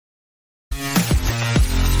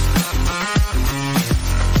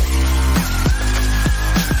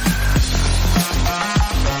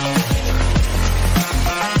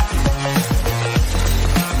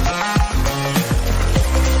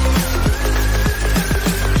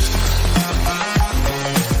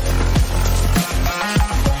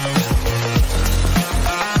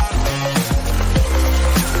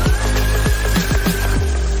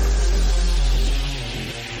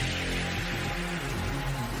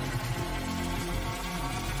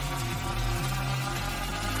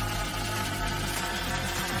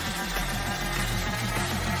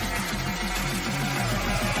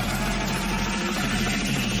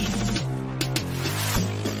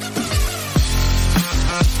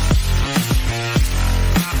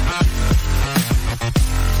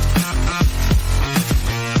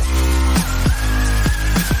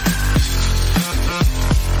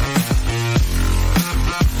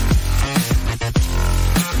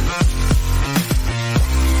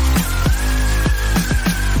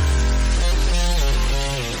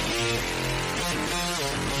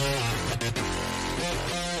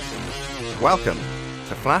Welcome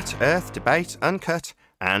to Flat Earth Debate Uncut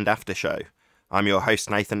and After Show. I'm your host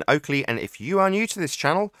Nathan Oakley, and if you are new to this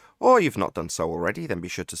channel, or you've not done so already, then be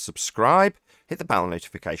sure to subscribe, hit the bell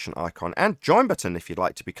notification icon and join button if you'd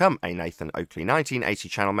like to become a Nathan Oakley 1980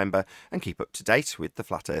 channel member and keep up to date with the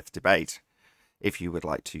Flat Earth debate. If you would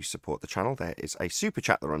like to support the channel, there is a super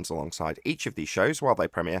chat that runs alongside each of these shows while they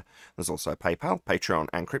premiere. There's also a PayPal, Patreon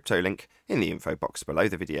and crypto link in the info box below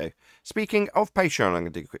the video. Speaking of Patreon, I'm going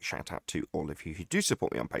to do a quick shout out to all of you who do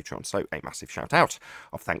support me on Patreon, so a massive shout out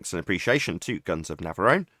of thanks and appreciation to Guns of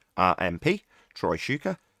Navarone, RMP, Troy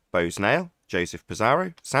Shuka, Bose Nail, Joseph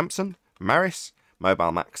Pizarro, Samson, Maris,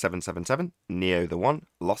 Mobile Mac 777, Neo the One,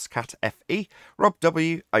 Lost Cat FE, Rob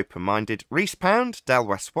W, Open Minded, Reese Pound, Del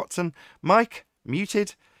West Watson, Mike,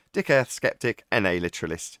 Muted, Dick Earth Skeptic, NA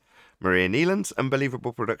Literalist, Maria Neelands,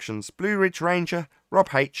 Unbelievable Productions, Blue Ridge Ranger, Rob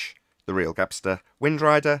H, The Real Gabster,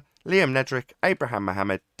 Windrider, Liam Nedrick, Abraham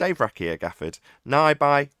Mohammed, Dave Rakia Gafford,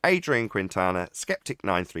 Naibai, Adrian Quintana,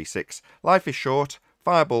 Skeptic936, Life is Short,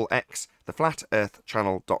 Fireball X,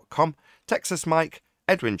 TheFlatEarthChannel.com, Texas Mike,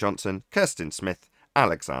 Edwin Johnson, Kirsten Smith,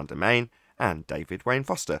 Alexander Main, and David Wayne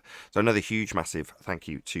Foster. So another huge, massive thank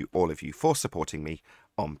you to all of you for supporting me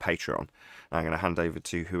on Patreon. I'm going to hand over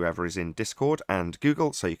to whoever is in Discord and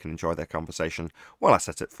Google so you can enjoy their conversation while I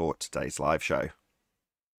set it for today's live show.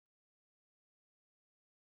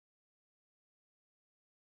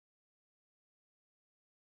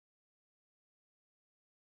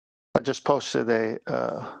 I just posted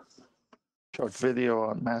a short video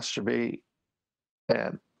on Masturbate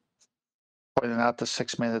and pointing out the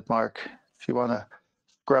 6-minute mark. If you want to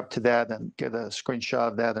grab to that and get a screenshot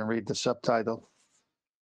of that and read the subtitle.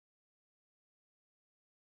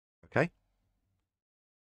 Okay.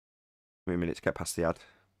 Give me a minute to get past the ad.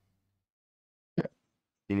 Yeah.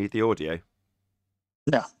 You need the audio?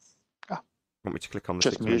 No. Oh. Want me to click on the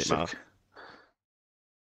Just 6-minute mark?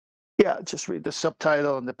 Yeah, just read the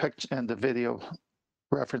subtitle and the picture and the video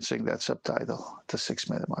referencing that subtitle, the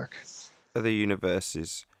 6-minute mark. Other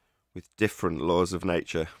universes with different laws of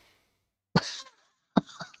nature.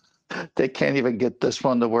 They can't even get this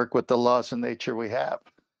one to work with the laws of nature we have.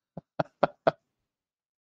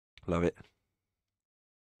 Love it.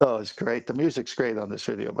 Oh, it's great. The music's great on this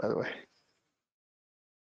video, by the way.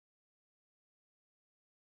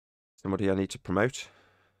 Somebody I need to promote?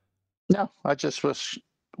 No, I just was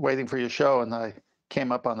waiting for your show and I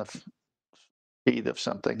came up on the feed of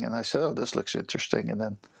something and I said, oh, this looks interesting. And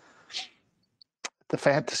then the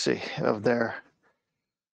fantasy of their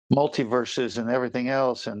multiverses and everything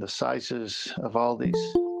else and the sizes of all these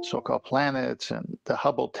so-called planets and the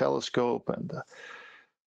Hubble telescope and the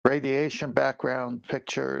radiation background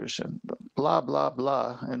pictures and blah, blah,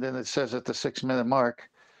 blah. And then it says at the 6-minute mark,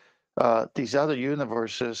 these other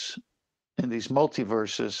universes in these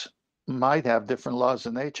multiverses might have different laws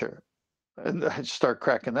of nature. And I start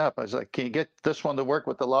cracking up. I was like, can you get this one to work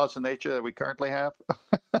with the laws of nature that we currently have?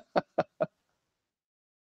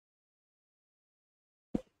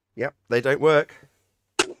 Yep, they don't work.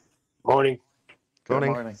 Morning. Good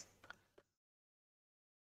Morning. morning.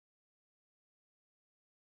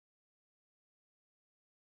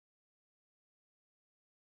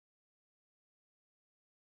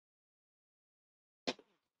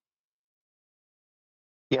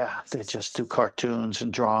 Yeah, they just do cartoons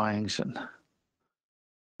and drawings and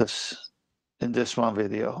this in this one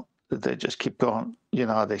video they just keep going, you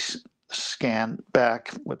know, they scan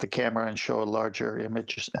back with the camera and show a larger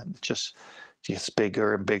image and it just gets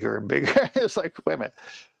bigger and bigger and bigger. It's like, wait a minute,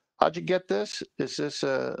 how'd you get this? Is this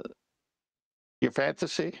your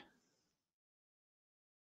fantasy?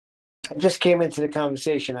 I just came into the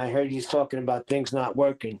conversation. I heard he's talking about things not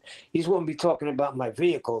working. He wouldn't be talking about my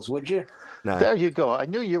vehicles, would you? No. There you go. I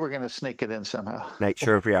knew you were going to sneak it in somehow.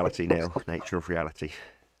 Nature of reality, Neil. Nature of reality.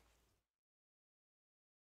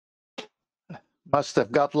 Must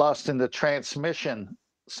have got lost in the transmission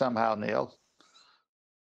somehow, Neil.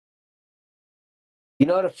 You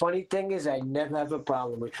know, the funny thing is I never have a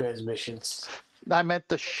problem with transmissions. I meant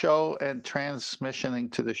the show and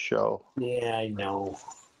transmissioning to the show. Yeah, I know.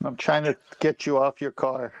 I'm trying to get you off your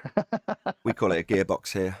car. We call it a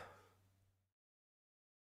gearbox here.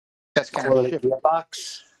 That's kind Call of it a shifty.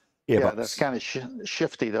 gearbox. Yeah, Gearbox. that's kind of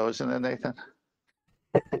shifty, though, isn't it, Nathan?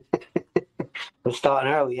 We're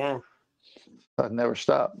starting early, yeah. I'd never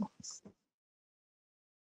stop.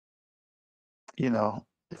 You know,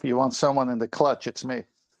 if you want someone in the clutch, it's me.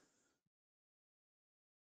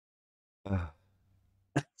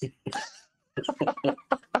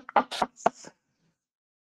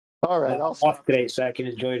 All right, I'm I'll off stop. today so I can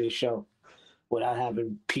enjoy the show without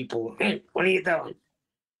having people, hey, what are you doing?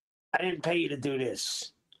 I didn't pay you to do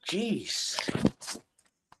this. jeez.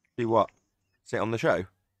 Do what? Sit on the show?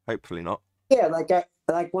 Hopefully not. Yeah,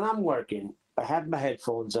 like when I'm working, I have my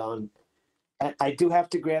headphones on. I do have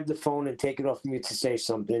to grab the phone and take it off mute to say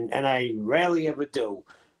something, and I rarely ever do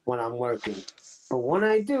when I'm working. But when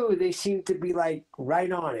I do, they seem to be like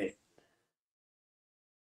right on it.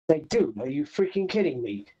 Like, dude, are you freaking kidding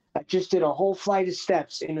me? I just did a whole flight of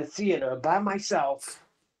steps in a theater by myself,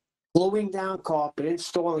 gluing down carpet,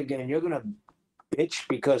 installing again. You're gonna bitch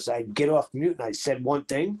because I get off mute and I said one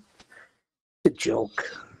thing? It's a joke.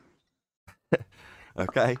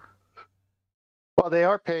 Okay. Well, they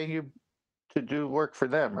are paying you to do work for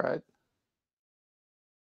them, right?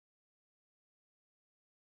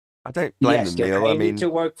 I don't blame Yes, them, they're Neil. I paying me mean, to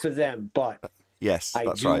work for them, but yes, I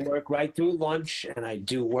that's do right. work right through lunch, and I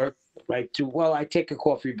do work right through. Well, I take a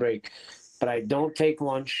coffee break, but I don't take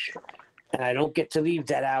lunch, and I don't get to leave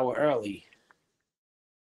that hour early.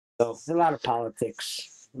 So there's a lot of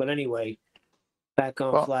politics. But anyway, back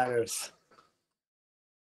on Well, Flat Earth.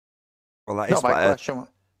 Well, that No, is my flat Earth. question.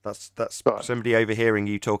 That's Go on. somebody overhearing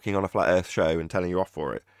you talking on a flat Earth show and telling you off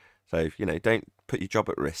for it. So, you know, don't put your job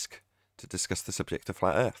at risk to discuss the subject of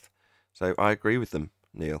flat Earth. So I agree with them,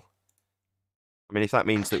 Neil. I mean, if that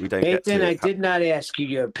means that we don't Nathan, get I to... did not ask you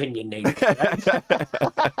your opinion, Nathan.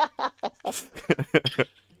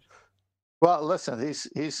 Well, listen,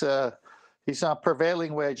 he's on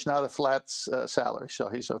prevailing wage, not a flat salary, so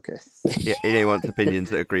he's okay. Yeah, he wants opinions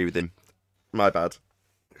that agree with him. My bad.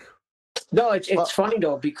 No, it's Well- funny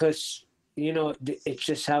though, because you know it's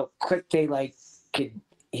just how quick they like could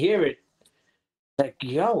hear it. Like,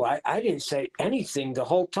 yo, I didn't say anything the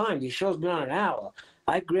whole time. The show's been on an hour.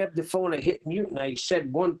 I grabbed the phone, I hit mute, and I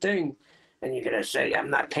said one thing, and you're gonna say I'm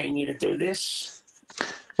not paying you to do this?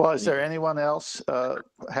 Well, is there anyone else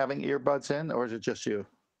having earbuds in, or is it just you?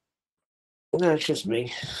 No, it's just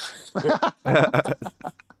me.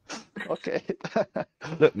 Okay.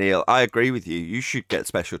 Look, Neil, I agree with you. You should get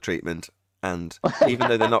special treatment. And even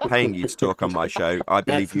though they're not paying you to talk on my show, I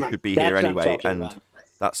believe you should be here That's what I'm anyway. talking And about.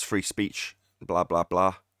 that's free speech, blah, blah,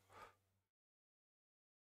 blah.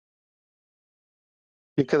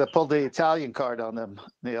 You could have pulled the Italian card on them,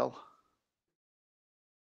 Neil.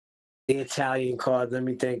 The Italian card. Let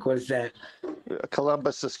me think. What is that?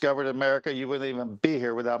 Columbus discovered America. You wouldn't even be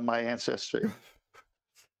here without my ancestry.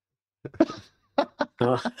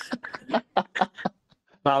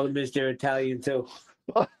 Problem is, they're Italian too.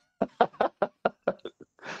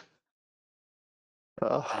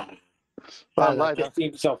 Well, Like, Lite, it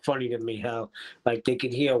seems so funny to me how like they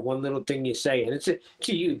could hear one little thing you say, and it's a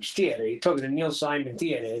huge theater. You're talking to Neil Simon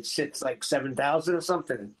Theater. It sits like 7,000 or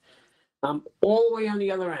something. I'm all the way on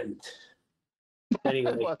the other end.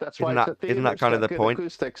 Anyway, well, that's why Isn't it's a that- theater. isn't that It's kind of got the good point?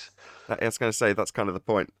 Acoustics. I was going to say, that's kind of the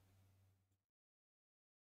point.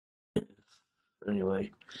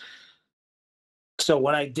 anyway. So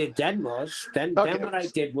what I did then was then Okay. what I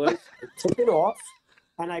did was I took it off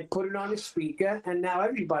and I put it on a speaker, and now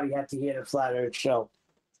everybody had to hear the Flat Earth show.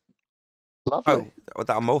 Lovely. Oh,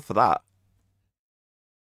 I'm all for that.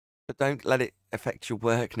 But don't let it affect your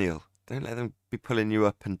work, Neil. Don't let them be pulling you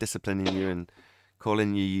up and disciplining you and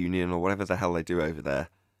calling you union or whatever the hell they do over there.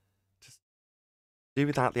 Just do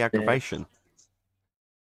without the aggravation.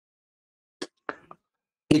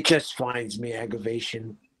 It just finds me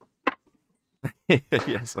aggravation.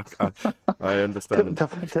 Yes, I understand.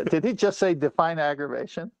 Did he just say define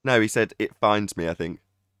aggravation? No, he said it finds me, I think.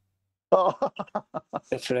 Oh,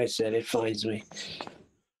 That's what I said. It finds me.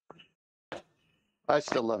 I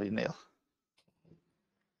still love you, Neil.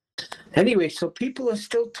 Anyway, so people are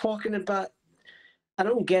still talking about. I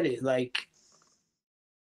don't get it. Like,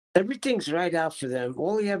 everything's right out for them.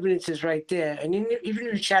 All the evidence is right there. And even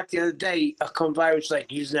in the chat the other day, a convirus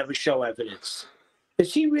like, you never show evidence.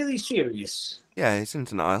 Is he really serious? Yeah, he's in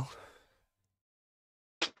denial.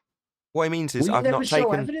 What he means is We I've never not show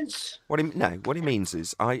taken. evidence? What he means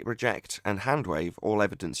is I reject and handwave all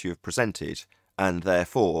evidence you have presented, and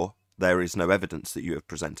therefore there is no evidence that you have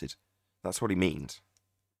presented. That's what he means.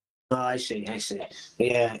 Oh, I see.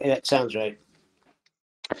 Yeah, that sounds right.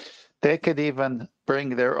 They could even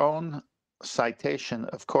bring their own citation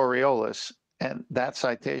of Coriolis, and that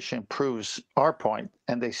citation proves our point,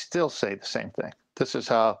 and they still say the same thing. This is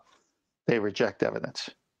how they reject evidence.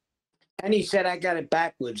 And he said I got it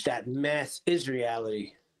backwards, that math is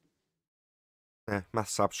reality. Yeah,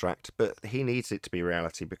 math's abstract, but he needs it to be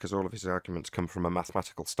reality because all of his arguments come from a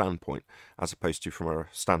mathematical standpoint as opposed to from a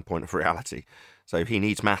standpoint of reality. So he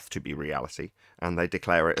needs math to be reality, and they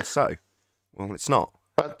declare it as so. Well, it's not.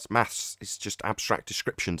 But Maths is just abstract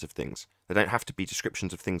descriptions of things. They don't have to be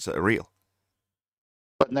descriptions of things that are real.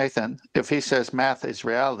 But Nathan, if he says math is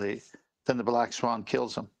reality, then the black swan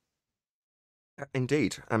kills him.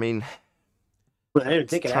 Indeed. I mean, I didn't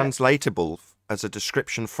it's think of that. translatable as a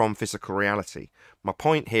description from physical reality. My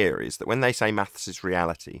point here is that when they say maths is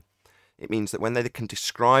reality, it means that when they can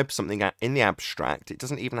describe something in the abstract, it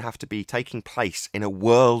doesn't even have to be taking place in a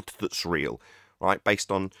world that's real, right?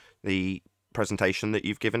 Based on the presentation that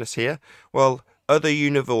you've given us here. Well, other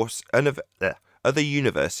universes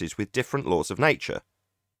with different laws of nature.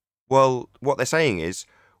 Well, what they're saying is,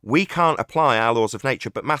 we can't apply our laws of nature,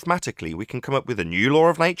 but mathematically we can come up with a new law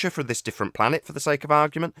of nature for this different planet for the sake of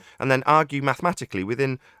argument, and then argue mathematically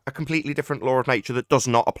within a completely different law of nature that does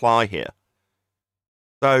not apply here.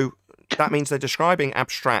 So that means they're describing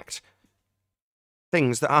abstract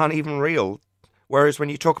things that aren't even real. Whereas when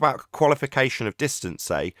you talk about qualification of distance,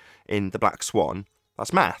 say, in the Black Swan,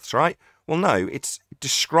 that's maths, right? Well, no, it's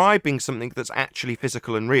describing something that's actually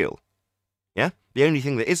physical and real. Yeah? The only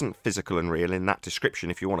thing that isn't physical and real in that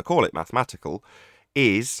description, if you want to call it mathematical,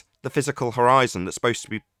 is the physical horizon that's supposed to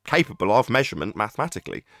be capable of measurement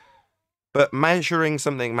mathematically. But measuring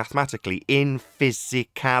something mathematically in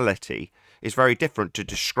physicality is very different to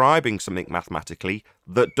describing something mathematically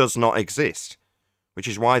that does not exist. Which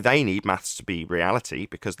is why they need maths to be reality,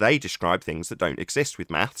 because they describe things that don't exist with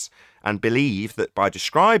maths and believe that by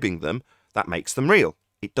describing them, that makes them real.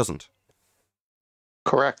 It doesn't.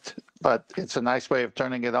 Correct. But it's a nice way of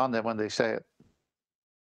turning it on then when they say it.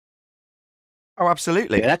 Oh,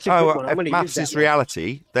 absolutely. Yeah, that's a good one. I'm If gonna maths use that is one.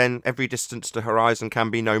 reality, then every distance to horizon can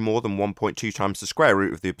be no more than 1.2 times the square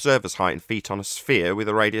root of the observer's height in feet on a sphere with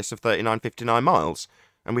a radius of 3959 miles.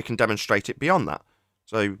 And we can demonstrate it beyond that.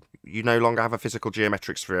 So you no longer have a physical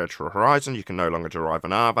geometric spherical horizon. You can no longer derive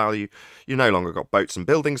an R value. You no longer got boats and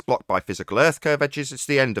buildings blocked by physical Earth curve edges. It's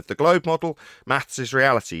the end of the globe model. Maths is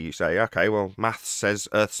reality. You say, okay, well, maths says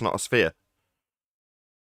Earth's not a sphere.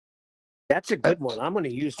 That's a good one. I'm going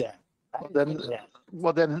to use that.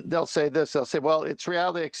 Well, then they'll say this. They'll say, well, it's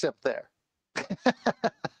reality except there.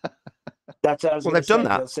 That's what I was Well, gonna they've done say.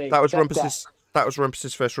 that. They'll say, That was "Accept Rumpus's. That was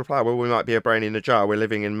Rumpus's first reply. Well, we might be a brain in a jar. We're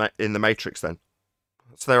living in the Matrix then.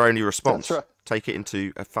 That's their only response. That's right. Take it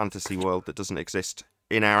into a fantasy world that doesn't exist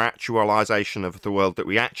in our actualization of the world that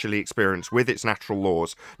we actually experience with its natural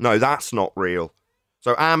laws. No, that's not real.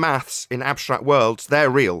 So our maths in abstract worlds, they're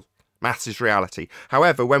real. Maths is reality.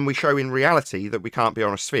 However, when we show in reality that we can't be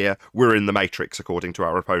on a sphere, we're in the Matrix, according to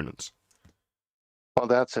our opponents. Well,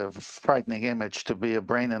 that's a frightening image, to be a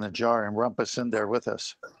brain in a jar and Rumpus in there with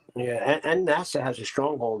us. Yeah, and NASA has a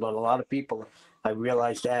stronghold on a lot of people. I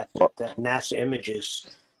realize that NASA images,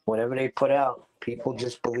 whatever they put out, people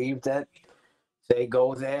just believe that they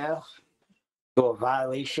go there to a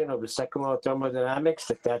violation of the second law of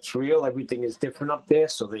thermodynamics, that's real. Everything is different up there,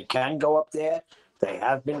 so they can go up there. They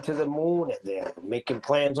have been to the moon, and they're making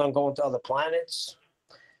plans on going to other planets.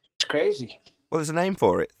 It's crazy. Well, there's a name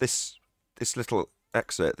for it. This little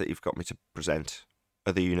excerpt that you've got me to present,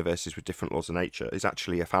 other universes with different laws of nature, is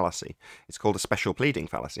actually a fallacy. It's called a special pleading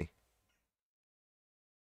fallacy.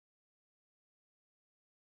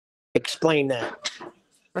 Explain that.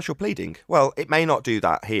 Special pleading? Well, it may not do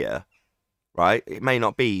that here, right? It may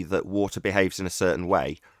not be that water behaves in a certain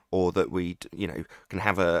way, or that we, can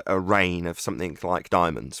have a rain of something like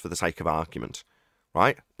diamonds for the sake of argument,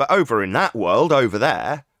 right? But over in that world, over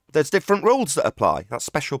there, there's different rules that apply. That's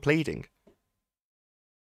special pleading.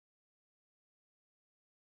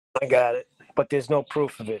 I got it, but there's no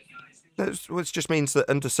proof of it. Which just means that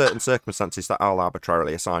under certain circumstances that I'll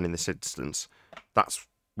arbitrarily assign in this instance, that's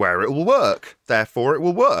where it will work. Therefore, it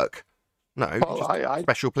will work. No, well,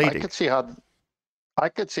 special pleading. I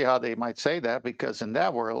could see how they might say that, because in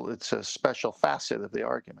that world, it's a special facet of the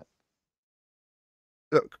argument.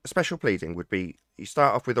 Look, special pleading would be, you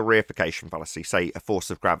start off with a reification fallacy, say a force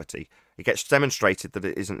of gravity. It gets demonstrated that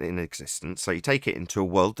it isn't in existence, so you take it into a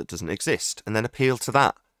world that doesn't exist, and then appeal to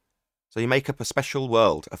that. So you make up a special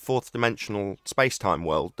world, a fourth-dimensional space-time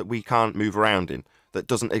world that we can't move around in, that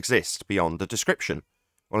doesn't exist beyond the description.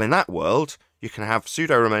 Well, in that world, you can have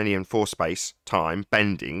pseudo-Riemannian force-space, time,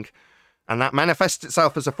 bending, and that manifests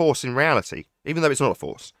itself as a force in reality, even though it's not a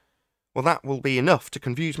force. Well, that will be enough to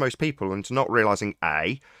confuse most people into not realising,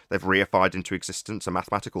 A, they've reified into existence a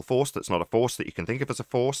mathematical force that's not a force that you can think of as a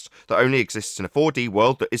force, that only exists in a 4D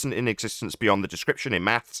world that isn't in existence beyond the description in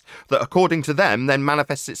maths, that according to them then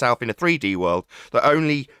manifests itself in a 3D world that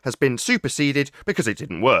only has been superseded because it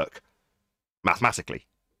didn't work. Mathematically.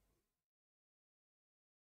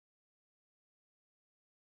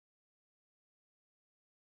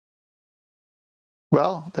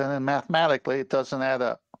 Well, then mathematically, it doesn't add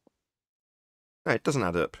up. No, it doesn't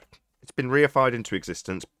add up. It's been reified into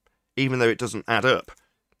existence, even though it doesn't add up.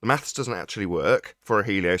 The maths doesn't actually work for a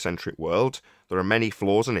heliocentric world. There are many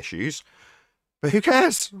flaws and issues. But who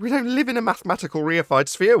cares? We don't live in a mathematical reified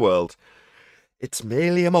sphere world. It's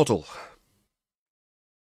merely a model.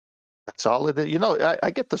 That's all it is. You know, I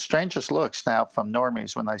get the strangest looks now from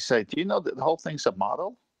normies when I say, do you know that the whole thing's a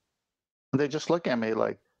model? And they just look at me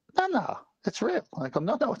like, no, it's real. I go,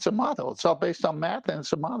 no, it's a model. It's all based on math and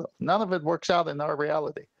it's a model. None of it works out in our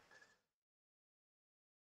reality.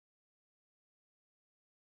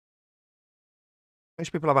 Most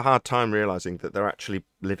people have a hard time realising that they're actually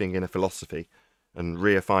living in a philosophy and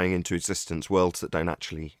reifying into existence worlds that don't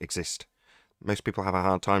actually exist. Most people have a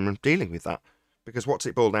hard time dealing with that. Because what's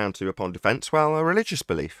it boiled down to upon defence? Well, a religious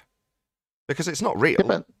belief. Because it's not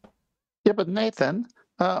real. Yeah, but Nathan,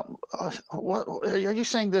 what are you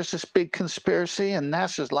saying? There's this big conspiracy and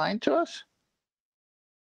NASA's lying to us?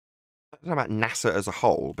 I don't know about NASA as a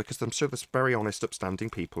whole, because I'm sure there's very honest, upstanding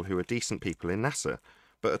people who are decent people in NASA.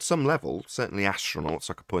 But at some level, certainly astronauts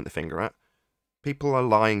I could point the finger at, people are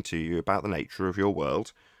lying to you about the nature of your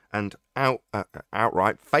world and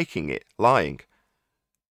outright faking it, lying.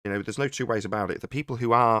 You know, there's no two ways about it. The people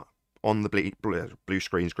who are on the blue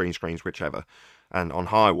screens, green screens, whichever, and on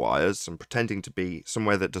high wires and pretending to be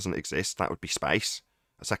somewhere that doesn't exist, that would be space,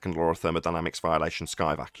 a second law of thermodynamics violation,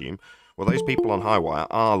 sky vacuum. Well, those people on high wire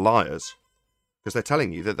are liars because they're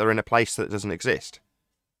telling you that they're in a place that doesn't exist.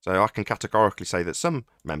 So I can categorically say that some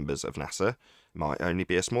members of NASA, might only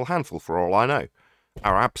be a small handful for all I know,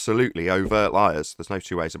 are absolutely overt liars. There's no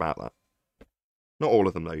two ways about that. Not all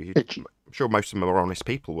of them, though. I'm sure most of them are honest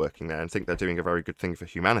people working there and think they're doing a very good thing for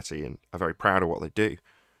humanity and are very proud of what they do.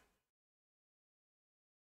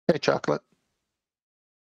 Hey, Chocolate.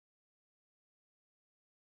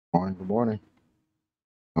 Morning, good morning.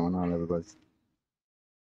 What's going on, everybody?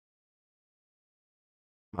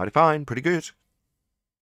 Mighty fine, pretty good.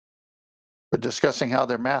 We're discussing how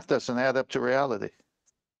their math doesn't add up to reality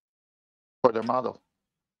or their model.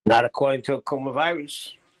 Not according to a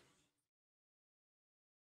coronavirus.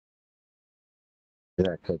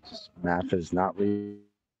 Yeah, because math is not reality.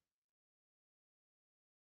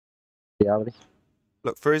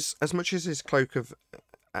 Look, for as much as his cloak of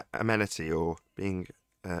amenity or being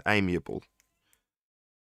amiable,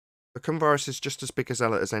 the coronavirus is just as big a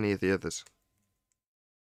zealot as any of the others.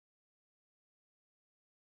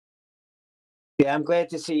 Yeah, I'm glad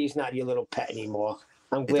to see he's not your little pet anymore.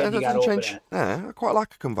 I'm glad you got over that. Yeah, I quite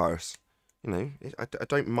like a coronavirus. You know, I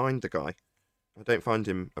don't mind the guy. I don't find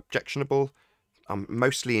him objectionable. I'm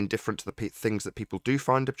mostly indifferent to the things that people do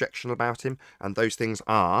find objectionable about him, and those things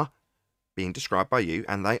are being described by you,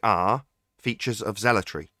 and they are features of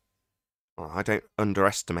zealotry. Well, I don't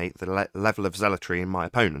underestimate the level of zealotry in my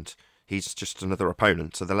opponent. He's just another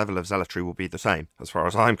opponent, so the level of zealotry will be the same, as far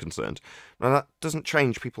as I'm concerned. Now, that doesn't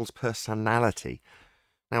change people's personality.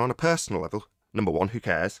 Now, on a personal level, number one, who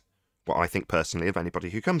cares what I think personally of anybody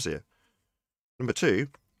who comes here? Number two,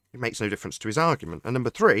 it makes no difference to his argument. And number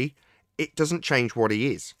three, it doesn't change what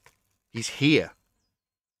he is. He's here.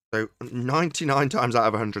 So 99 times out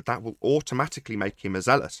of 100, that will automatically make him a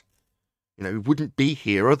zealot. You know, he wouldn't be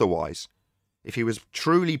here otherwise. If he was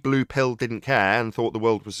truly blue-pilled, didn't care, and thought the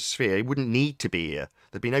world was a sphere, he wouldn't need to be here.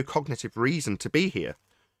 There'd be no cognitive reason to be here.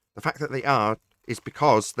 The fact that they are is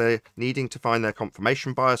because they're needing to find their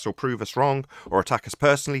confirmation bias or prove us wrong or attack us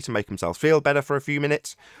personally to make themselves feel better for a few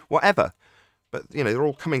minutes, whatever. But, you know, they're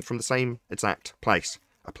all coming from the same exact place,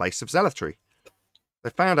 a place of zealotry.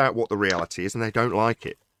 They found out what the reality is and they don't like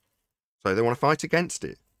it. So they want to fight against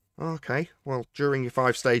it. Okay, well, during your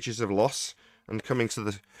 5 stages of loss and coming to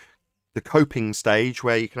the coping stage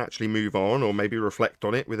where you can actually move on or maybe reflect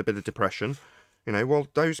on it with a bit of depression, you know, well,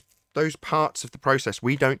 those parts of the process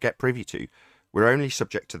we don't get privy to. We're only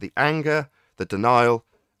subject to the anger, the denial,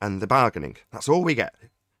 and the bargaining. That's all we get.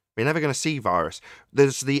 We're never going to see virus.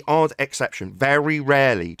 There's the odd exception. Very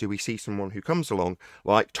rarely do we see someone who comes along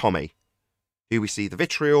like Tommy, who we see the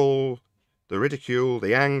vitriol, the ridicule,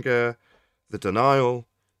 the anger, the denial,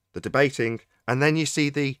 the debating, and then you see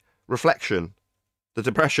the reflection, the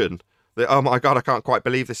depression, the, oh my God, I can't quite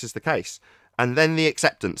believe this is the case. And then the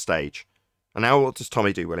acceptance stage. And now what does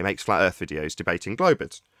Tommy do? Well, he makes flat earth videos debating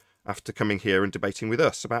globids after coming here and debating with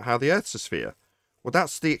us about how the earth's a sphere. Well,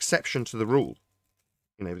 that's the exception to the rule.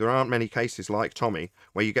 You know, there aren't many cases like Tommy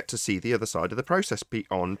where you get to see the other side of the process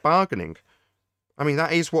beyond bargaining. I mean,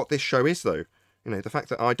 that is what this show is, though. You know, the fact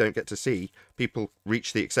that I don't get to see people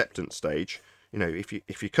reach the acceptance stage. You know, if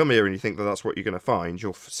you come here and you think that that's what you're going to find,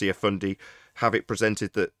 you'll see a fundy have it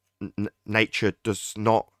presented that nature does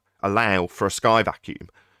not allow for a sky vacuum,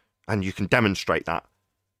 and you can demonstrate that,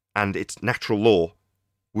 and it's natural law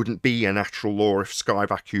wouldn't be a natural law if sky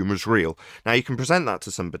vacuum was real. Now you can present that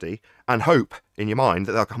to somebody and hope in your mind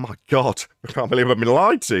that they'll go, oh my God, I can't believe I've been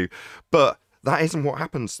lied to. But that isn't what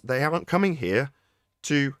happens. They aren't coming here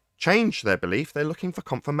to change their belief. They're looking for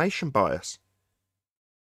confirmation bias.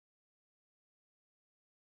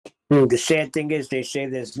 The sad thing is, they say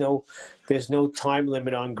there's no time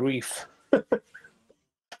limit on grief.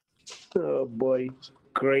 Oh boy,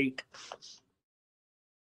 great.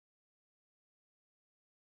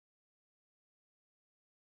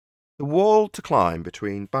 The wall to climb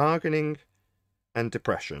between bargaining and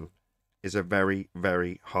depression is a very,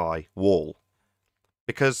 very high wall.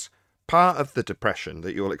 Because part of the depression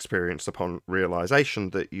that you'll experience upon realization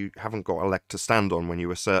that you haven't got a leg to stand on when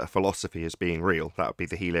you assert a philosophy as being real, that would be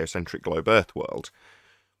the heliocentric globe Earth world.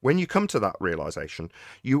 When you come to that realization,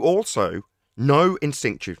 you also know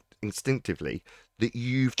instinctively that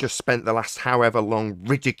you've just spent the last however long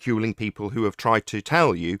ridiculing people who have tried to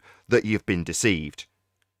tell you that you've been deceived.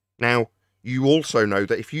 Now, you also know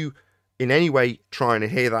that if you in any way try and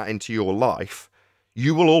adhere that into your life,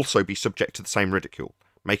 you will also be subject to the same ridicule,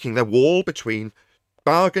 making the wall between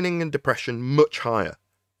bargaining and depression much higher,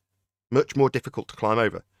 much more difficult to climb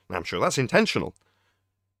over. Now, I'm sure that's intentional,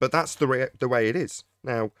 but that's the way it is.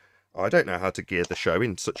 Now, I don't know how to gear the show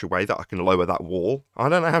in such a way that I can lower that wall. I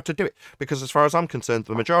don't know how to do it, because as far as I'm concerned,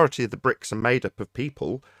 the majority of the bricks are made up of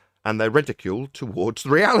people and they're ridiculed towards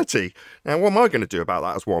reality. Now, what am I going to do about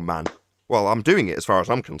that as one man? Well, I'm doing it as far as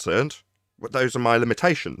I'm concerned. But those are my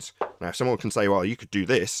limitations. Now, someone can say, well, you could do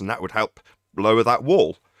this and that would help lower that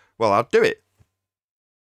wall. Well, I'd do it.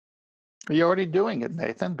 You're already doing it,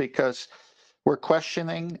 Nathan, because we're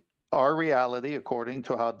questioning our reality according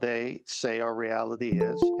to how they say our reality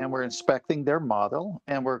is, and we're inspecting their model,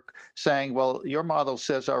 and we're saying, well, your model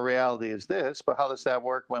says our reality is this, but how does that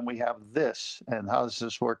work when we have this? And how does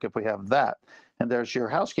this work if we have that? And there's your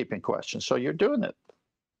housekeeping question. So you're doing it.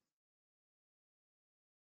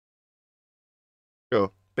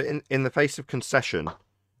 Sure. But in the face of concession,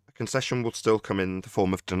 a concession will still come in the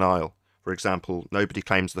form of denial. For example, nobody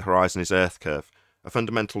claims the horizon is Earth curve, a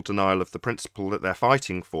fundamental denial of the principle that they're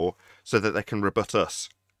fighting for so that they can rebut us.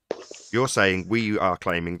 You're saying we are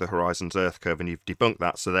claiming the horizon's Earth curve and you've debunked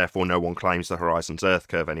that, so therefore no one claims the horizon's Earth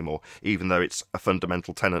curve anymore, even though it's a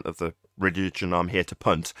fundamental tenet of the religion I'm here to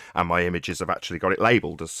punt, and my images have actually got it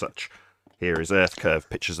labelled as such. Here is Earth curve,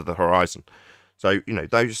 pictures of the horizon. So,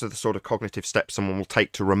 those are the sort of cognitive steps someone will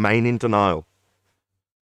take to remain in denial.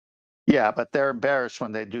 Yeah, but they're embarrassed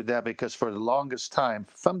when they do that, because for the longest time,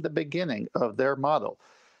 from the beginning of their model,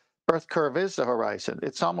 Earth curve is the horizon.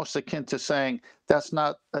 It's almost akin to saying, that's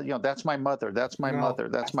not, that's my mother, that's my mother,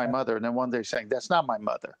 that's my mother. And then one day saying, that's not my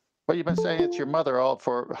mother. Well, you've been saying it's your mother all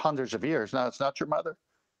for hundreds of years. Now it's not your mother?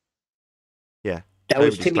 Yeah. That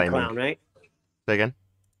was Timmy Clown, right? Say again?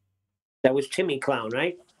 That was Timmy Clown,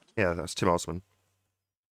 right? Yeah, that's Tim Osman.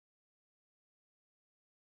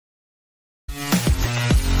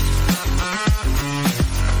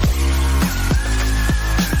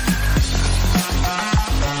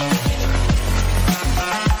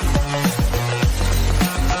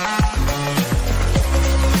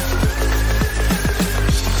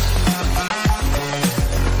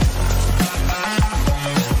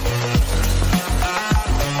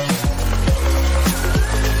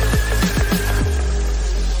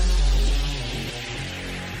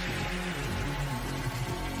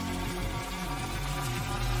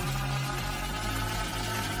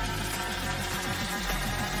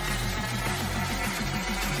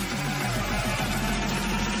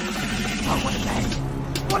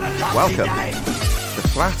 Welcome to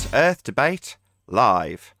Flat Earth Debate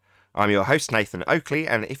Live. I'm your host, Nathan Oakley,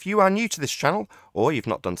 and if you are new to this channel, or you've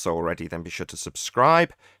not done so already, then be sure to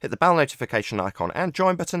subscribe, hit the bell notification icon and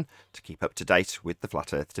join button to keep up to date with the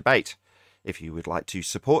Flat Earth Debate. If you would like to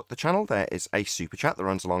support the channel, there is a super chat that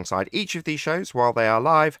runs alongside each of these shows while they are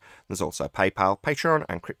live. There's also a PayPal, Patreon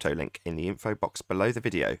and crypto link in the info box below the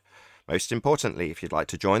video. Most importantly, if you'd like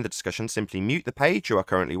to join the discussion, simply mute the page you are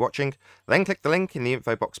currently watching, then click the link in the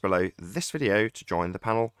info box below this video to join the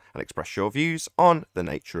panel and express your views on the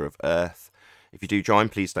nature of Earth. If you do join,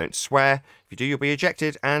 please don't swear. If you do, you'll be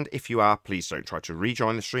ejected, and if you are, please don't try to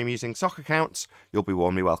rejoin the stream using sock accounts. You'll be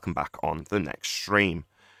warmly welcome back on the next stream.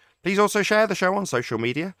 Please also share the show on social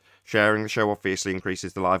media. Sharing the show obviously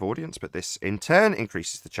increases the live audience, but this in turn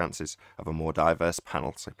increases the chances of a more diverse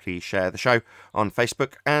panel. So please share the show on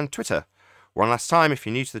Facebook and Twitter. One last time, if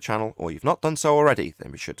you're new to the channel or you've not done so already,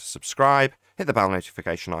 then be sure to subscribe, hit the bell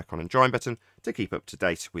notification icon and join button to keep up to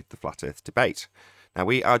date with the Flat Earth Debate. Now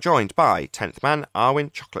we are joined by 10th Man,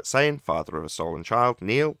 Arwin, Chocolate Saiyan, Father of a Soul and Child,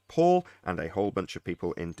 Neil, Paul, and a whole bunch of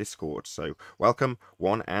people in Discord. So welcome,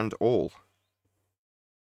 one and all.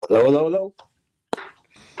 Hello, hello, hello.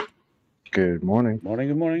 Good morning. Morning,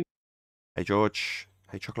 good morning. Hey George,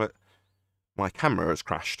 hey Chocolate. My camera has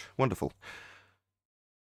crashed. Wonderful.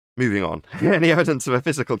 Moving on. Any evidence of a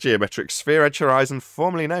physical geometric sphere edge horizon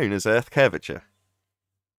formerly known as Earth curvature?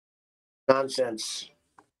 Nonsense.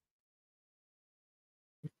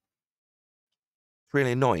 It's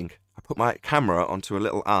really annoying. I put my camera onto a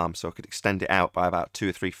little arm so I could extend it out by about 2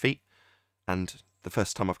 or 3 feet, and the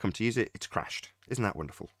first time I've come to use it, it's crashed. Isn't that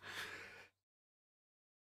wonderful?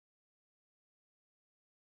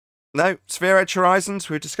 No, sphere edge horizons,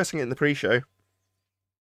 we were discussing it in the pre-show.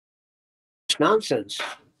 It's nonsense.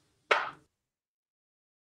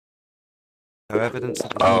 No evidence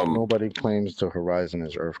of Nobody claims the horizon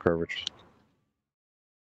is Earth curvature.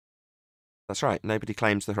 That's right, nobody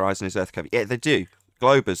claims the horizon is Earth curvature. Yeah, they do.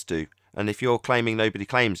 Globers do. And if you're claiming nobody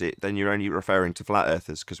claims it, then you're only referring to flat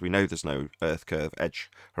earthers, because we know there's no Earth curve edge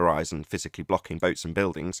horizon physically blocking boats and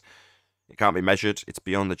buildings. It can't be measured. It's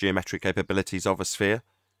beyond the geometric capabilities of a sphere.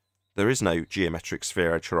 There is no geometric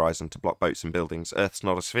sphere edge horizon to block boats and buildings. Earth's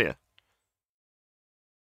not a sphere.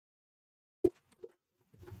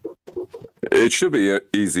 It should be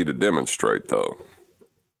easy to demonstrate, though,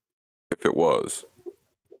 if it was.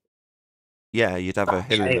 Yeah, you'd have a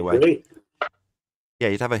hill in the way. Yeah,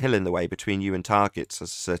 you'd have a hill in the way between you and targets, as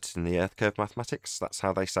asserted in the Earth curve mathematics. That's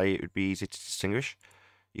how they say it would be easy to distinguish.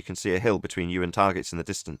 You can see a hill between you and targets in the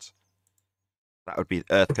distance. That would be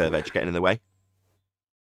the Earth curve edge getting in the way.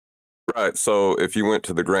 Right, so if you went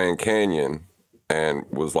to the Grand Canyon and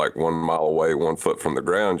was like 1 mile away, 1 foot from the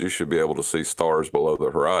ground, you should be able to see stars below the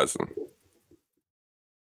horizon,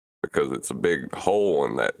 because it's a big hole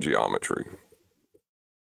in that geometry.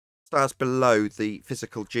 Stars below the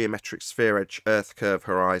physical geometric sphere edge Earth curve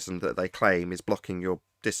horizon that they claim is blocking your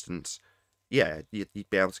distance. Yeah, you'd be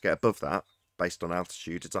able to get above that based on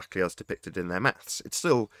altitude, exactly as depicted in their maths. It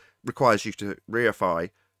still requires you to reify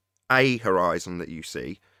a horizon that you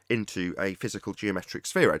see into a physical geometric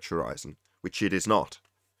sphere edge horizon, which it is not.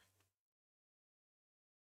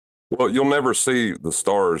 Well, you'll never see the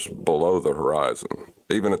stars below the horizon,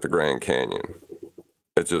 even at the Grand Canyon.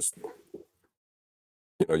 It just,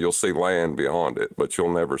 you'll see land beyond it, but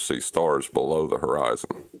you'll never see stars below the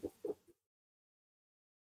horizon.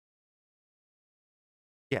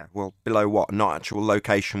 Yeah, well, below what? Not actual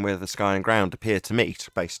location where the sky and ground appear to meet,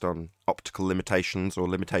 based on optical limitations or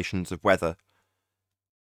limitations of weather.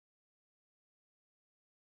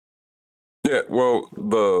 Yeah, well,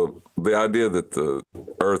 the idea that the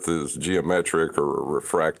Earth is geometric or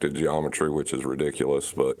refracted geometry, which is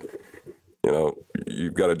ridiculous, but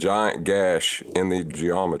you've got a giant gash in the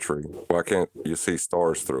geometry. Why can't you see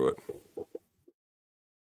stars through it?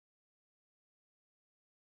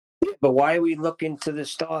 But why are we looking to the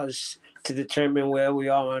stars to determine where we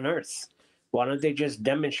are on Earth? Why don't they just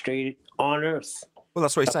demonstrate it on Earth? Well,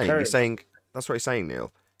 that's what he's saying. Curve. That's what he's saying,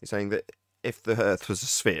 Neil. He's saying that if the Earth was a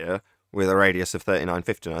sphere with a radius of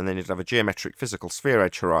 3959, then you'd have a geometric physical sphere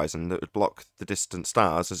edge horizon that would block the distant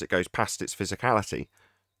stars as it goes past its physicality.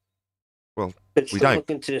 Well, It's we still don't.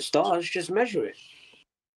 looking to the stars, just measure it.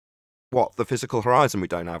 What, the physical horizon we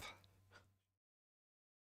don't have?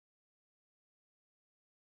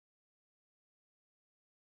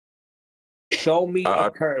 Show me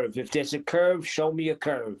a curve. If there's a curve, show me a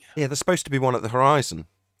curve. Yeah, there's supposed to be one at the horizon.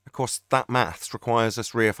 Of course, that maths requires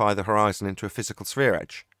us reify the horizon into a physical sphere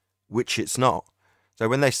edge, which it's not. So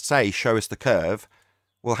when they say, show us the curve,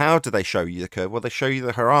 well, how do they show you the curve? Well, they show you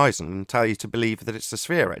the horizon and tell you to believe that it's the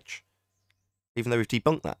sphere edge, even though we've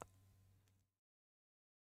debunked that.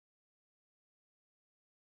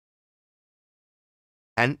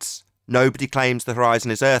 Hence, nobody claims the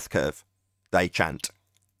horizon is Earth curve. They chant.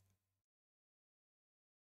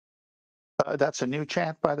 That's a new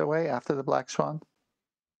chant, by the way, after the Black Swan.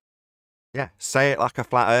 Yeah, say it like a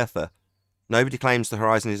flat earther. Nobody claims the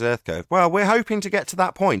horizon is Earth curve. Well, we're hoping to get to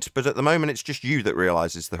that point, but at the moment it's just you that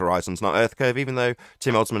realises the horizon's not Earth curve, even though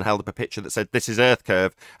Tim Osman held up a picture that said this is Earth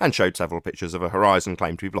curve and showed several pictures of a horizon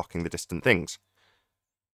claimed to be blocking the distant things.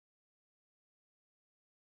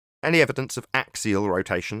 Any evidence of axial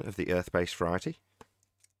rotation of the Earth-based variety?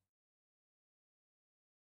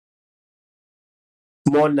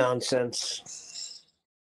 More nonsense.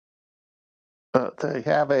 They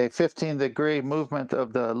have a 15-degree movement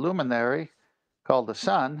of the luminary called the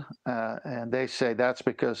sun, and they say that's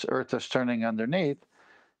because Earth is turning underneath.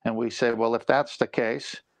 And we say, well, if that's the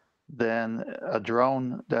case, then a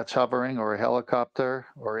drone that's hovering or a helicopter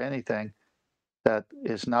or anything that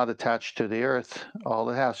is not attached to the Earth, all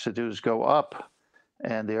it has to do is go up,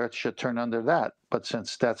 and the Earth should turn under that. But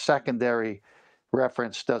since that secondary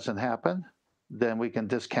reference doesn't happen, then we can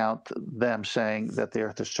discount them saying that the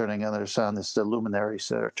Earth is turning under the sun. It's the luminaries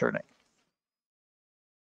that are turning.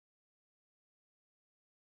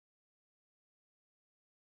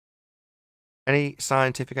 Any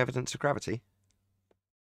scientific evidence of gravity?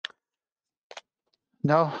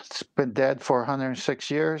 No, it's been dead for 106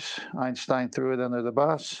 years. Einstein threw it under the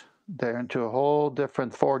bus. They're into a whole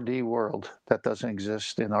different 4D world that doesn't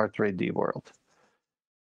exist in our 3D world.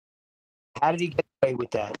 How did he get away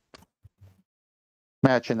with that?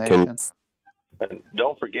 Imagination. And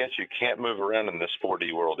don't forget, you can't move around in this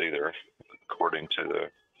 4D world either, according to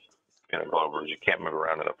the Glovers. You can't move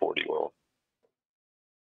around in a 4D world.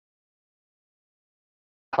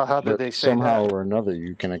 How did But they say somehow that? or another,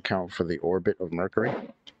 you can account for the orbit of Mercury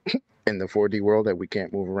in the 4D world that we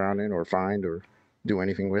can't move around in or find or do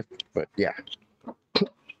anything with. But yeah,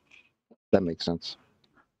 that makes sense.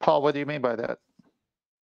 Paul, what do you mean by that?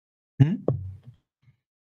 Well,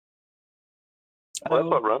 that's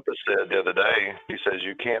what Rumpus said the other day. He says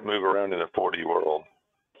you can't move around in a 4D world.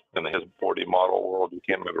 In his 4D model world, you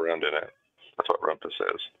can't move around in it. That's what Rumpus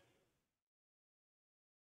says.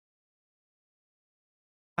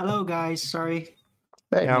 Hello, guys. Sorry.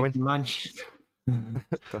 Hey, Yeah, Making lunch.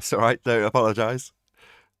 That's all right. Don't apologise.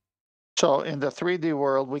 so in the 3D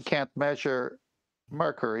world, we can't measure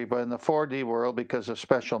Mercury, but in the 4D world, because of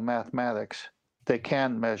special mathematics, they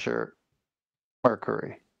can measure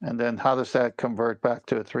Mercury. And then how does that convert back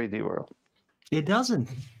to a 3D world? It doesn't.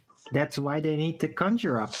 That's why they need to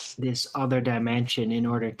conjure up this other dimension in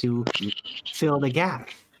order to fill the gap.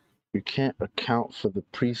 You can't account for the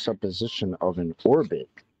presupposition of an orbit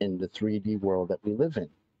in the 3D world that we live in.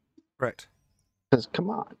 Correct. Because come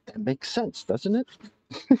on, that makes sense, doesn't it?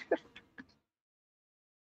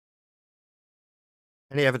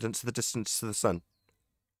 Any evidence of the distance to the sun?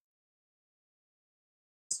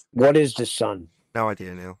 What is the sun? No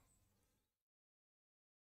idea, Neil.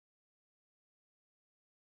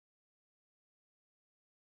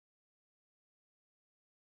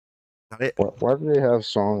 That it? Why do they have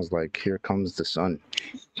songs like "Here Comes the Sun"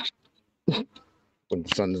 when the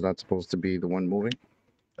sun's not supposed to be the one moving?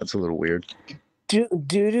 That's a little weird.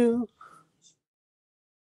 Do.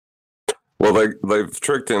 Well, they've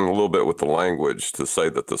tricked in a little bit with the language to say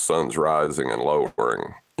that the sun's rising and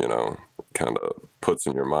lowering, kind of puts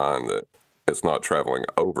in your mind that it's not traveling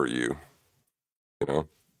over you,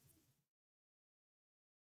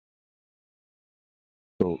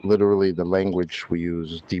 So literally, the language we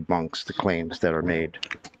use debunks the claims that are made.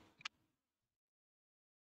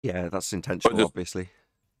 Yeah, that's intentional, obviously.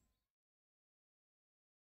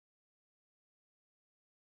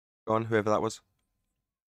 Go on, whoever that was.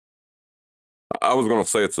 I was going to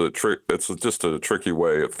say it's a trick. It's just a tricky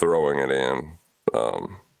way of throwing it in,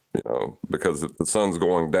 because the sun's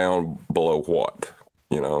going down below what,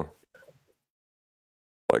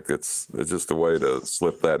 like it's just a way to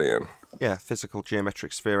slip that in. Yeah, physical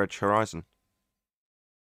geometric sphere edge horizon.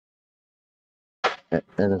 And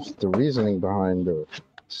if the reasoning behind the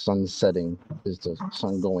sun setting is the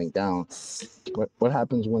sun going down, what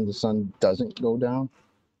happens when the sun doesn't go down?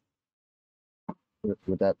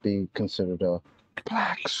 Would that be considered a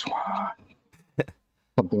black swan?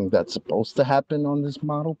 Something that's supposed to happen on this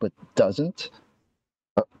model but doesn't?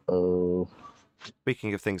 Uh-oh.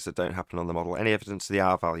 Speaking of things that don't happen on the model, any evidence of the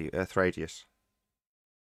R value, Earth radius?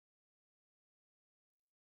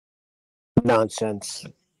 Nonsense.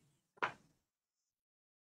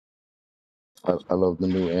 I love the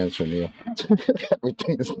new answer, Neil.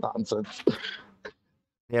 Everything is nonsense.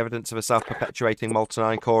 The evidence of a self-perpetuating molten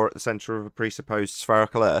iron core at the centre of a presupposed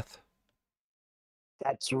spherical Earth?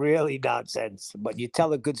 That's really nonsense. But you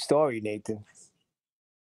tell a good story, Nathan.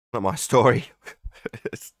 Not my story.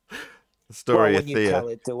 It's the story Well, of when you Thea. tell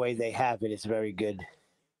it the way they have it, it's very good.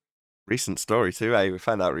 Recent story too, eh? We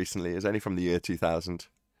found out recently. It was only from the year 2000.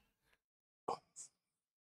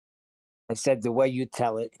 I said the way you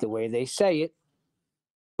tell it, the way they say it,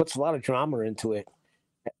 puts a lot of drama into it.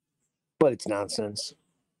 But it's nonsense.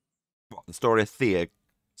 What, the story of Thea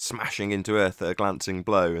smashing into Earth at a glancing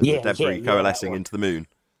blow and Yeah, the debris that coalescing one. into the moon?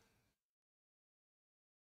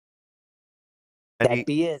 That'd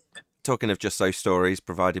be it. Talking of just so stories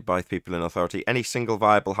provided by people in authority, any single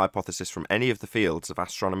viable hypothesis from any of the fields of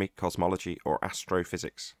astronomy, cosmology, or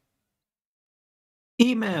astrophysics?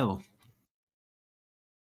 Email.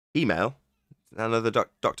 Email? Another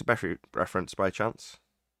Dr. Beffy reference by chance?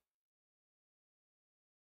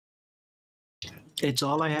 It's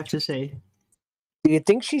all I have to say. Do you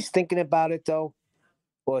think she's thinking about it, though?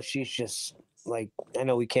 Or she's just like, I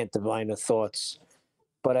know we can't divine her thoughts,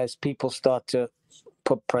 but as people start to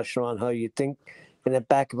put pressure on her, you think in the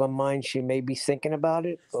back of her mind she may be thinking about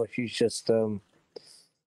it? Or she's just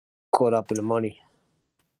caught up in the money?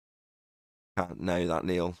 Can't know that,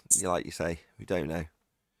 Neil. Like you say, we don't know.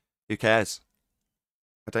 Who cares?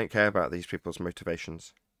 I don't care about these people's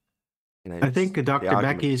motivations. You know, I think the Dr.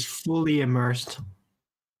 argument. Becky is fully immersed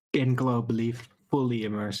in globe belief. Fully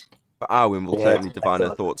immersed. But Arwen will Yeah, certainly I divine her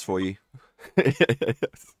thought- thoughts for you.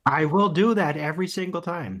 I will do that every single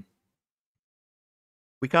time.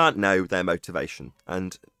 We can't know their motivation,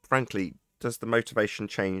 and frankly, does the motivation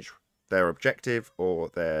change their objective or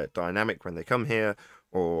their dynamic when they come here,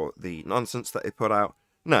 or the nonsense that they put out?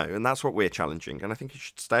 No, and that's what we're challenging, and I think it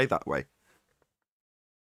should stay that way.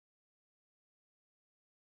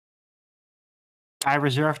 I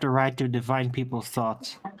reserve the right to divine people's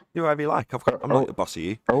thoughts. Do whatever you like. I'm not the boss of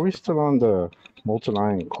you. Are we still on the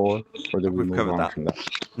multi-line core, or did we We've move covered on that. from that?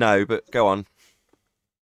 No, but go on.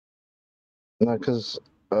 No, because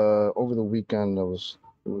over the weekend I was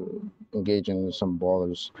engaging with some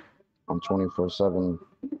ballers on 24/7.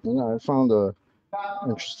 I found a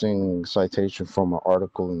interesting citation from an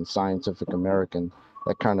article in Scientific American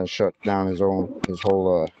that kind of shut down his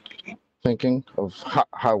whole thinking of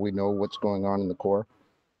how we know what's going on in the core.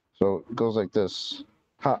 So it goes like this: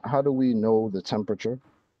 how do we know the temperature?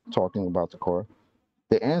 Talking about the core,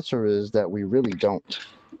 the answer is that we really don't,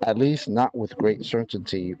 at least not with great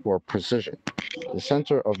certainty or precision. The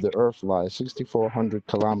center of the Earth lies 6,400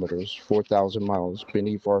 kilometers, 4,000 miles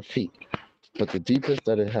beneath our feet, but the deepest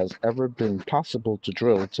that it has ever been possible to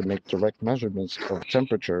drill to make direct measurements of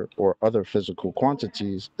temperature or other physical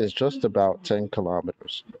quantities is just about 10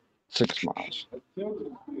 kilometers, 6 miles.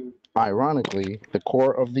 Ironically, the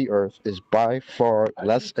core of the Earth is by far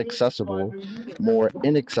less accessible, more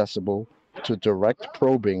inaccessible to direct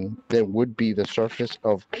probing than would be the surface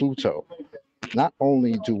of Pluto. Not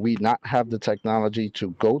only do we not have the technology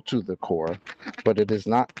to go to the core, but it is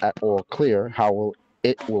not at all clear how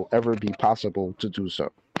it will ever be possible to do so.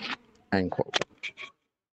 End quote.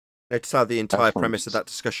 Notice how the entire That's from- premise of that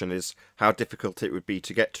discussion is how difficult it would be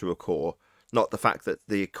to get to a core, not the fact that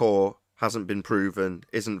the core hasn't been proven,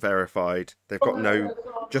 isn't verified, they've got no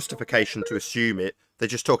justification to assume it. They're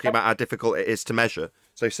just talking about how difficult it is to measure.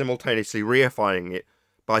 So simultaneously reifying it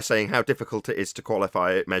by saying how difficult it is to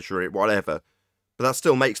qualify it, measure it, whatever. But that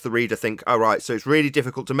still makes the reader think, oh, right, so it's really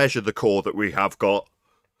difficult to measure the core that we have got.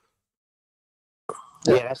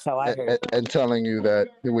 Yeah, that's how I heard it. And telling you that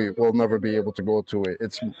we will never be able to go to it.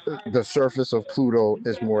 It's the surface of Pluto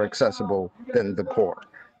is more accessible than the core.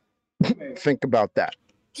 Think about that.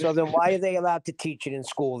 So then why are they allowed to teach it in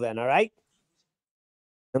school then, all right?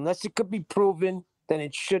 Unless it could be proven, then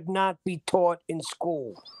it should not be taught in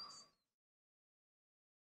school.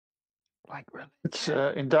 It's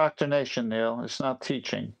indoctrination, Neil. It's not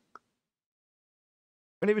teaching.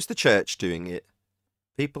 When it was the church doing it,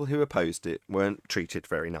 people who opposed it weren't treated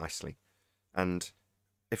very nicely. And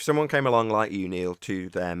if someone came along like you, Neil, to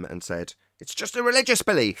them and said, it's just a religious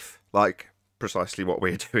belief, like precisely what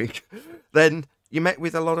we're doing, then you met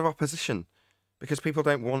with a lot of opposition. Because people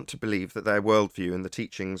don't want to believe that their worldview and the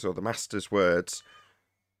teachings or the master's words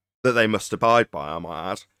that they must abide by, I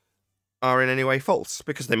might add, are in any way false.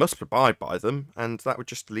 Because they must abide by them, and that would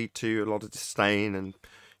just lead to a lot of disdain. And,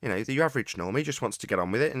 the average normie just wants to get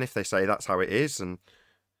on with it. And if they say that's how it is, and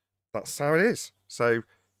that's how it is. So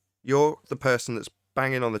you're the person that's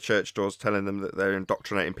banging on the church doors telling them that they're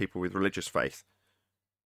indoctrinating people with religious faith.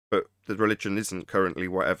 But the religion isn't currently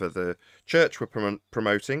whatever the church were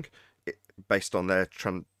promoting, based on their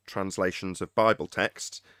translations of Bible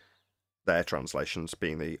texts, their translations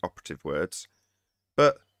being the operative words,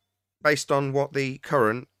 but based on what the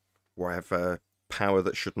current, whatever power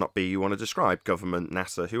that should not be you want to describe, government,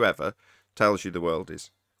 NASA, whoever, tells you the world is.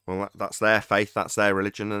 Well, that's their faith, that's their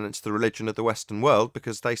religion, and it's the religion of the Western world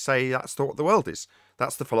because they say that's what the world is.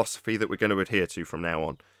 That's the philosophy that we're going to adhere to from now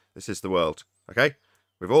on. This is the world, okay?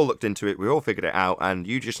 We've all looked into it, we've all figured it out, and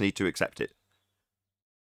you just need to accept it.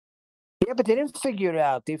 Yeah, but they didn't figure it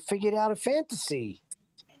out. They figured out a fantasy.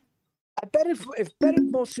 I bet if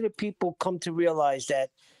most of the people come to realize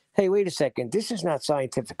that, hey, wait a second, this is not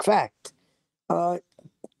scientific fact,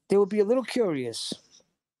 they would be a little curious.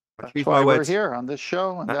 That's why we're here on this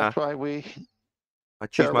show, and that's why we I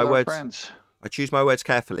choose share my with our words. friends. I choose my words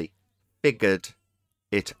carefully. Figured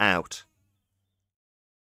it out.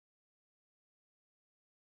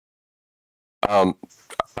 I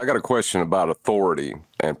got a question about authority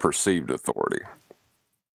and perceived authority.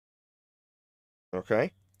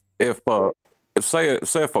 Okay. If say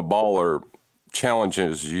if a baller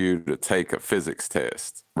challenges you to take a physics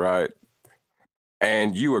test, right?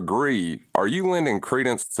 And you agree, are you lending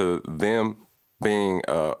credence to them being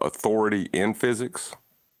authority in physics?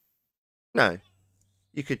 No.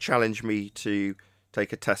 You could challenge me to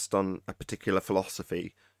take a test on a particular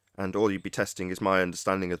philosophy, and all you'd be testing is my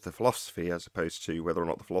understanding of the philosophy as opposed to whether or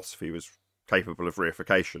not the philosophy was capable of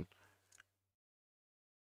reification.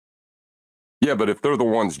 Yeah, but if they're the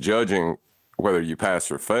ones judging whether you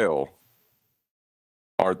pass or fail,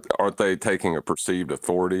 aren't they taking a perceived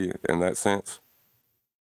authority in that sense?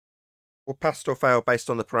 Well, passed or failed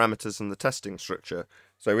based on the parameters and the testing structure.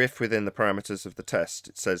 So if within the parameters of the test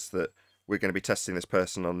it says that we're going to be testing this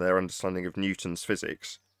person on their understanding of Newton's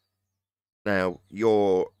physics, now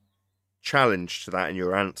your challenge to that and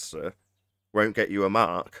your answer won't get you a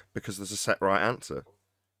mark because there's a set right answer.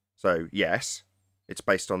 So yes, it's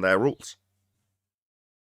based on their rules.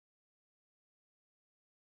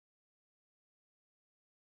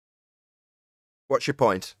 What's your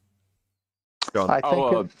point, John? I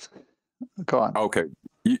think it's... Go on. Okay.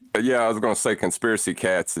 Yeah, I was going to say Conspiracy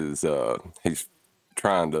Cats is, he's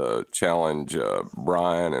trying to challenge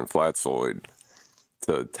Brian and Flatzoid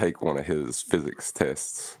to take one of his physics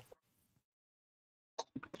tests.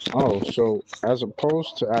 Oh, so as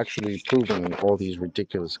opposed to actually proving all these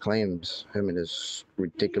ridiculous claims him and his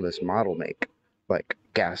ridiculous model make, like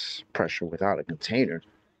gas pressure without a container,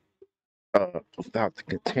 without the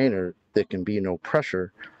container, there can be no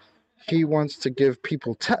pressure. He wants to give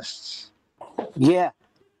people tests. Yeah,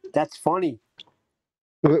 that's funny.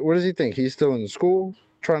 What does he think? He's still in school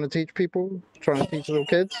trying to teach people, trying to teach little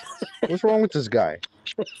kids? What's wrong with this guy?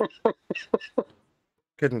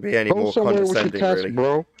 Couldn't be any Go more somewhere with your condescending, test, really.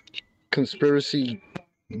 bro. Conspiracy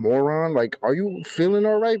moron. Like, are you feeling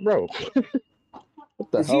all right, bro?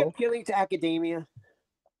 What the Is he hell? appealing to academia?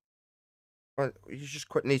 Well, you just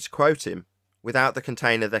need to quote him. Without the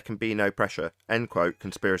container, there can be no pressure. End quote,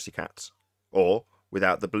 Conspiracy Cats. Or,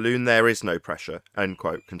 without the balloon, there is no pressure. End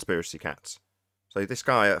quote, Conspiracy Cats. So this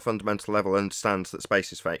guy, at a fundamental level, understands that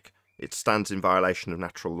space is fake. It stands in violation of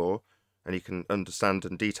natural law, and he can understand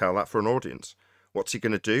and detail that for an audience. What's he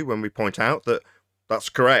going to do when we point out that that's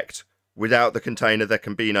correct? Without the container, there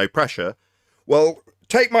can be no pressure. Well,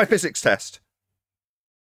 take my physics test.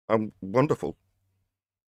 I'm wonderful.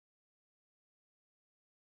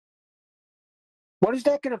 What is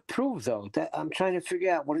that going to prove, though? I'm trying to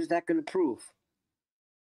figure out what is that going to prove.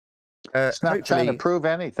 It's not trying to Hopefully, prove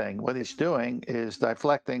anything. What he's doing is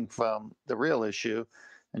deflecting from the real issue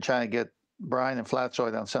and trying to get Brian and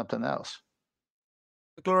Flatzoid on something else.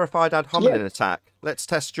 the glorified ad hominem attack. Let's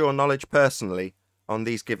test your knowledge personally on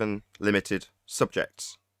these given limited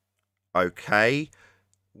subjects. Okay,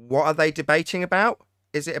 what are they debating about?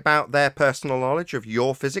 Is it about their personal knowledge of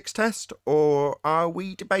your physics test, or are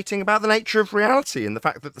we debating about the nature of reality and the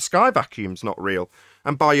fact that the sky vacuum's not real?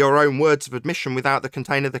 And by your own words of admission, without the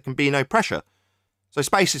container there can be no pressure. So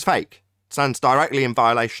space is fake. It stands directly in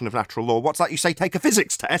violation of natural law. What's that you say? Take a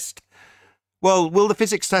physics test? Well, will the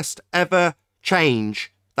physics test ever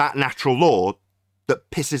change that natural law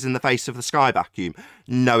that pisses in the face of the sky vacuum?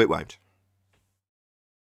 No, it won't.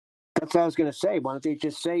 That's what I was going to say. Why don't they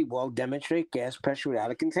just say, well, demonstrate gas pressure without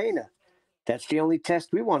a container? That's the only test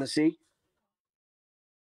we want to see.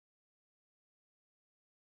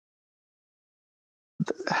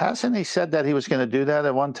 Hasn't he said that he was going to do that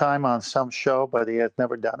at one time on some show, but he has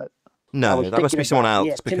never done it? No, that must be someone else,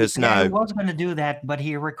 yeah, because Timothy- Yeah, he no. was going to do that, but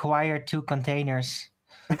he required 2 containers.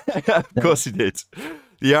 Of course he did.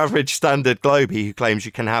 The average standard globie who claims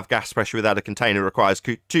you can have gas pressure without a container requires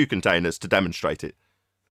 2 containers to demonstrate it.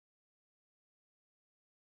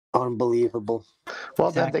 Unbelievable. Well,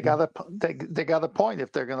 Exactly. then they got a point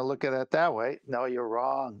if they're going to look at it that way. No, you're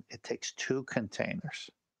wrong. It takes 2 containers.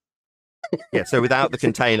 Yeah, so without the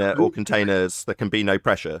container or containers, there can be no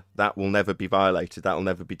pressure. That will never be violated. That will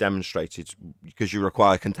never be demonstrated because you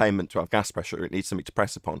require containment to have gas pressure. It needs something to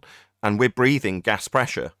press upon. And we're breathing gas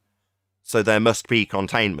pressure. So there must be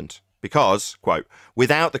containment because, quote,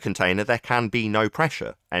 without the container, there can be no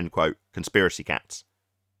pressure, end quote, Conspiracy Cats.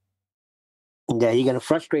 Yeah, you're going to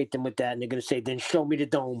frustrate them with that, and they're going to say, then show me the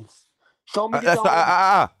dome. Show me the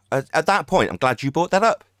dome. At that point, I'm glad you brought that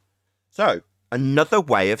up. So, another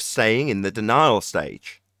way of staying in the denial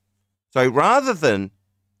stage. So rather than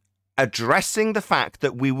addressing the fact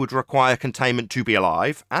that we would require containment to be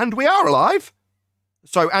alive, and we are alive,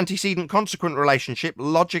 so antecedent-consequent relationship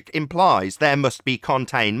logic implies there must be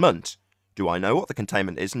containment. Do I know what the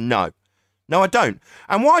containment is? No. No, I don't.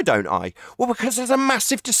 And why don't I? Well, because there's a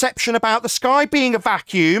massive deception about the sky being a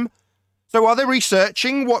vacuum. So are they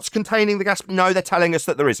researching what's containing the gas? No, they're telling us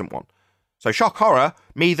that there isn't one. So shock horror,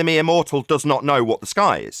 me the mere mortal does not know what the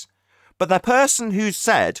sky is. But the person who's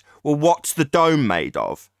said, well, what's the dome made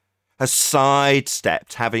of, has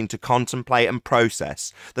sidestepped having to contemplate and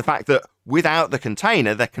process the fact that without the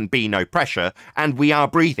container there can be no pressure and we are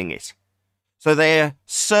breathing it. So they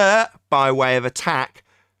assert, by way of attack,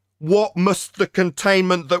 what must the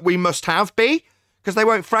containment that we must have be? Because they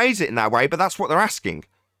won't phrase it in that way, but that's what they're asking.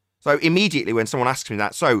 So immediately when someone asks me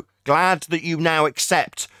that, so glad that you now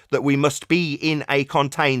accept that we must be in a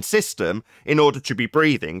contained system in order to be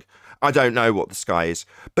breathing. I don't know what the sky is.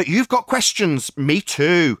 But you've got questions. Me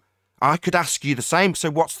too. I could ask you the same. So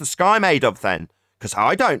what's the sky made of then? Because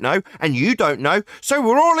I don't know and you don't know. So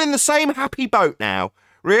we're all in the same happy boat now,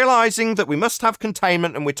 realising that we must have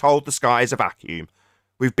containment and we're told the sky is a vacuum.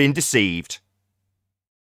 We've been deceived.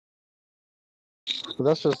 So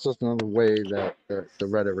that's just another way that the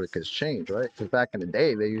rhetoric has changed, right? Because back in the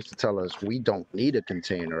day, they used to tell us we don't need a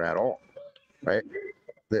container at all, right?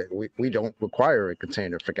 That we don't require a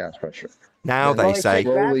container for gas pressure. Now Then they say,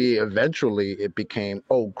 slowly, eventually, it became,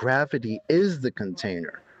 oh, gravity is the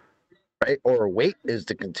container, right? Or weight is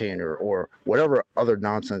the container, or whatever other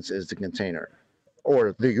nonsense is the container,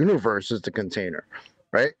 or the universe is the container,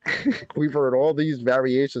 right? We've heard all these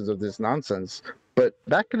variations of this nonsense, but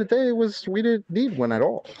back in the day, it was we didn't need one at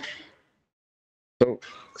all. So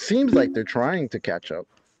seems like they're trying to catch up.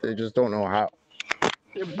 They just don't know how.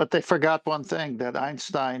 But they forgot one thing, that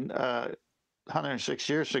Einstein 106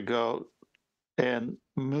 years ago and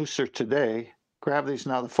Musser today, gravity is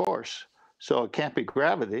not a force. So it can't be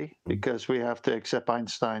gravity because we have to accept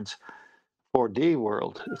Einstein's 4D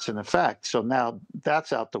world. It's an effect. So now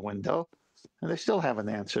that's out the window. And they still haven't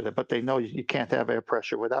answered it, but they know you can't have air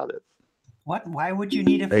pressure without it. What? Why would you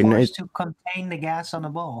need a Hey, force Nate. to contain the gas on a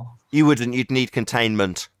ball? you wouldn't, you'd need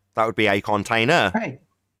containment. That would be a container. Right.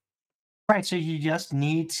 Right. So you just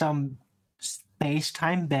need some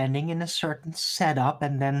space-time bending in a certain setup,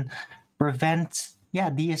 and then prevent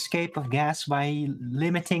the escape of gas by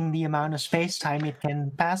limiting the amount of space-time it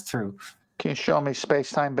can pass through. Can you show me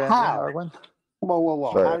space-time bending, How? Arwen?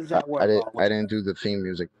 Whoa. Sorry, How does that work? I didn't do the theme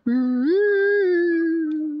music.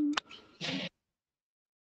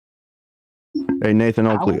 Hey, Nathan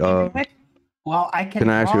How Oakley. would you do it? Well, I can Can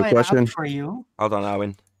I ask you draw a it question? out for you. Hold on,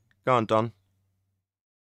 Owen. Go on, Don.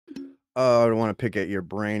 I want to pick at your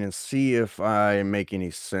brain and see if I make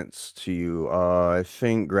any sense to you. I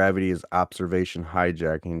think gravity is observation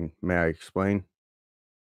hijacking. May I explain?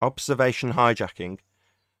 Observation hijacking.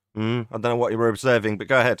 I don't know what you were observing, but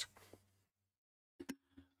go ahead.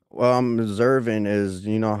 Well, I'm observing is,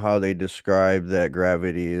 you know how they describe that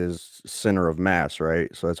gravity is center of mass,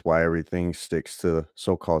 right? So that's why everything sticks to the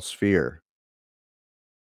so-called sphere,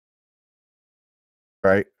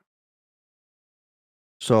 right?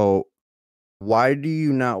 So why do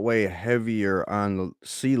you not weigh heavier on the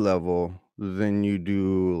sea level than you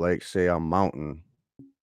do, like, say, a mountain?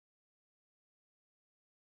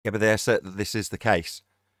 Yeah, but they assert that this is the case.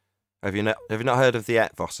 Have you not heard of the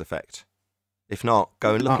Etvos effect? If not,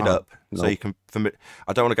 go and look it up so you can.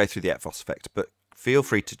 I don't want to go through the Etvos effect, but feel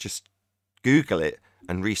free to just Google it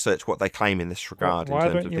and research what they claim in this regard in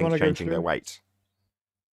terms of things changing their weight.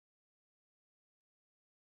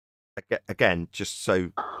 Again, just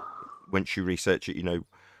so once you research it, you know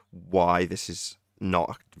why this is not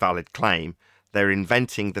a valid claim. They're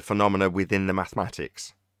inventing the phenomena within the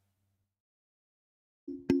mathematics.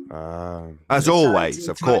 As always,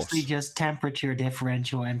 of It's course. mostly just temperature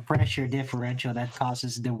differential and pressure differential that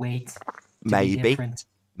causes the weight to be Maybe. different.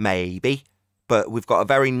 Maybe. But we've got a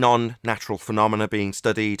very non-natural phenomena being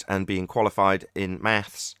studied and being qualified in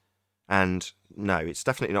maths. And no, it's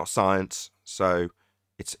definitely not science. So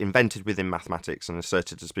it's invented within mathematics and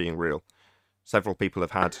asserted as being real. Several people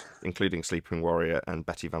have had, including Sleeping Warrior and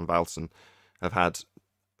Betty Van Velsen, have had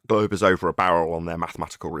globers over a barrel on their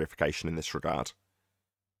mathematical reification in this regard.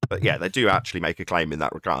 But yeah, they do actually make a claim in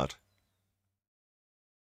that regard.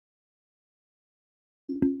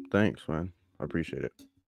 Thanks, man. I appreciate it.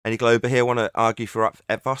 Any glober here want to argue for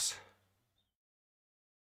Etvos?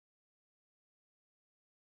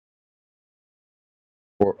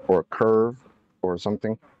 Or a curve or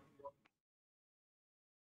something.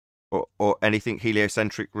 Or anything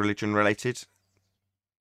heliocentric religion related?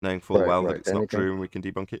 Knowing full well that it's not true and we can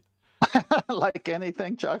debunk it. Like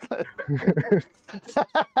anything, chocolate.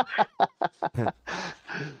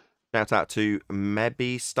 Shout out to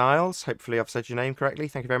Mebby Styles. Hopefully I've said your name correctly.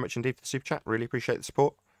 Thank you very much indeed for the super chat. Really appreciate the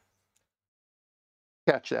support.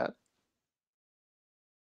 Catch that.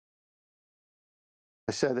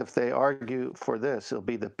 I said if they argue for this, it'll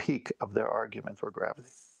be the peak of their argument for gravity.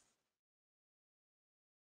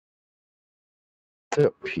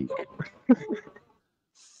 The peak.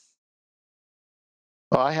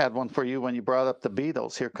 Well, I had one for you when you brought up the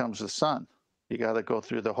Beatles, Here Comes the Sun. You got to go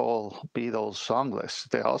through the whole Beatles song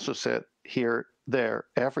list. They also said here, there,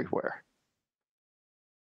 everywhere.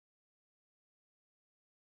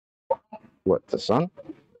 What, the sun?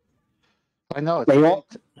 I know.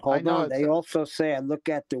 Hold know on. it's They also say I look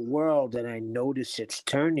at the world and I notice it's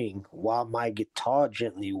turning while my guitar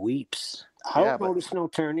gently weeps. I Yeah, don't but- notice no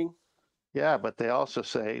turning. yeah, but they also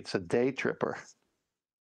say it's a day tripper.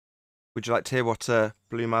 Would you like to hear what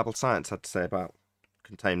Blue Marble Science had to say about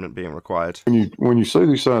containment being required? When you see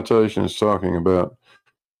these citations talking about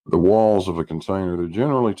the walls of a container, they're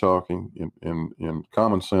generally talking in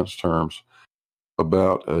common sense terms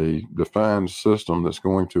about a defined system that's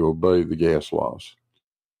going to obey the gas laws.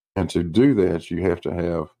 And to do that, you have to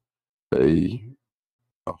have a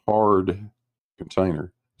hard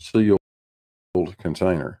container, sealed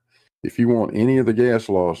container. If you want any of the gas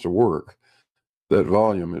laws to work, that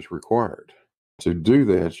volume is required. To do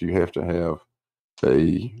that, you have to have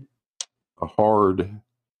a hard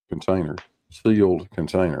container, sealed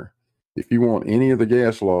container. If you want any of the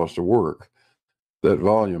gas laws to work, that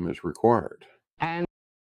volume is required. And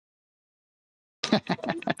that's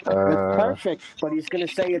perfect, but he's going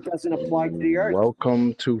to say it doesn't apply to the Earth.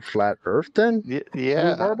 Welcome to Flat Earth, then?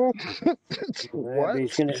 Yeah. Blue Marble? What?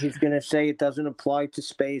 He's gonna say it doesn't apply to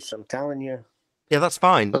space. I'm telling you. Yeah, that's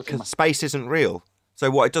fine, because space isn't real.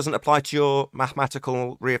 So what, it doesn't apply to your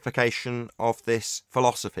mathematical reification of this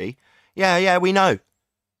philosophy? Yeah, we know.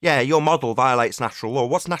 Yeah, your model violates natural law.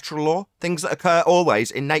 What's natural law? Things that occur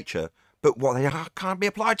always in nature. But what they are can't be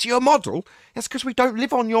applied to your model? That's because we don't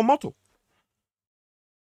live on your model.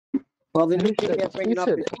 Well, the new He thing they're said, bringing up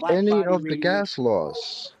is black any body of the gas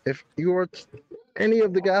laws. If you are any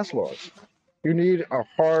of the gas laws, you need a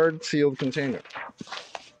hard sealed container.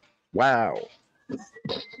 Wow.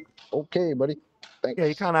 Okay, buddy. Thanks. Yeah,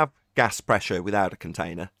 you can't have gas pressure without a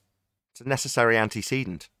container. It's a necessary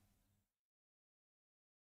antecedent.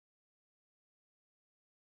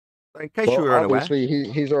 In case you were unaware, obviously,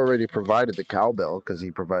 he's already provided the cowbell because he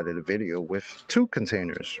provided a video with 2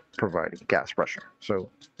 containers providing gas pressure. So,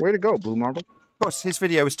 way to go, Blue Marble. of course, his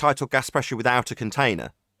video was titled Gas Pressure Without a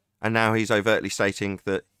Container, and now he's overtly stating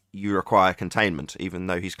that you require containment, even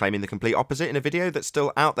though he's claiming the complete opposite in a video that's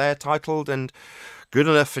still out there titled and good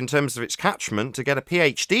enough in terms of its catchment to get a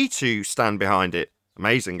PhD to stand behind it.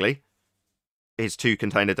 Amazingly, his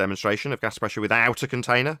 2-container demonstration of gas pressure without a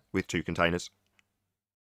container, with 2 containers.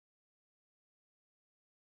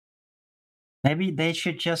 Maybe they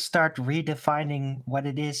should just start redefining what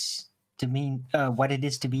it is to mean, what it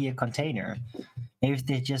is to be a container. Maybe if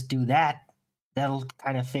they just do that, that'll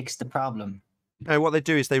kind of fix the problem. No, what they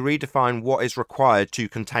do is they redefine what is required to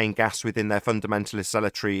contain gas within their fundamentalist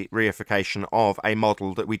zealotry reification of a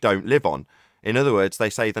model that we don't live on. In other words,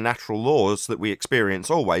 they say the natural laws that we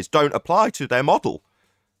experience always don't apply to their model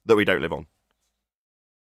that we don't live on.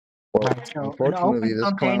 Well, Right, so an unfortunately, open this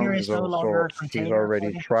container clown is is no also, longer a he's container, already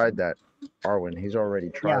according to tried you? that. Arwen, he's already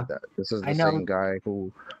tried that. This is I the know. same guy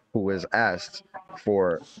who was asked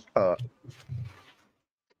for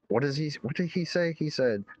what did he say? He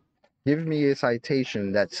said, "Give me a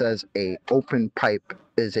citation that says a open pipe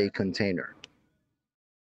is a container."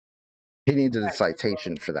 He needed a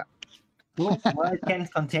citation for that. Well, it can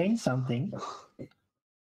contain something.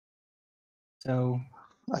 So,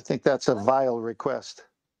 I think that's a vile request.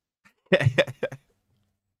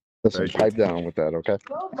 Listen, Very pipe down with that, okay?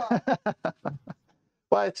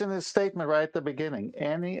 Well, it's in his statement right at the beginning.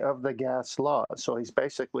 Any of the gas laws. So he's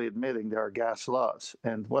basically admitting there are gas laws.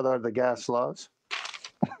 And what are the gas laws?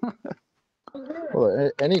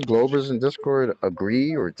 Well, any Globers in Discord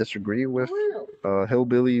agree or disagree with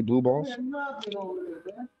Hillbilly Blue Balls?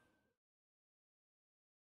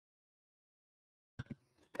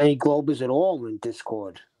 Any Globers at all in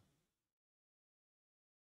Discord?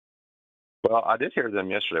 Well, I did hear them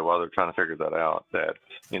yesterday while they're trying to figure that out, that,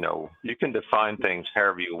 you can define things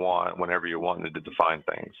however you want, whenever you want to define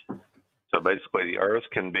things. So basically, the Earth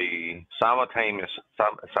can be simultaneous, I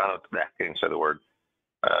can't say the word,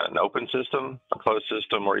 an open system, a closed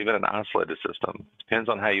system, or even an isolated system. Depends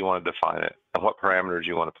on how you want to define it and what parameters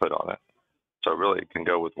you want to put on it. So really, it can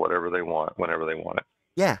go with whatever they want, whenever they want it.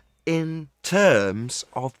 Yeah, in terms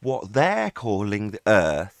of what they're calling the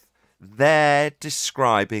Earth, they're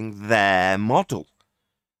describing their model.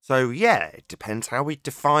 So yeah, it depends how we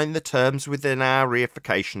define the terms within our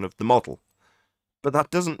reification of the model. But that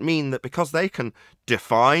doesn't mean that because they can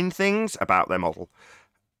define things about their model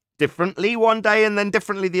differently one day and then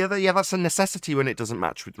differently the other, yeah, that's a necessity when it doesn't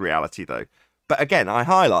match with reality though. But again, I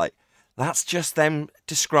highlight, that's just them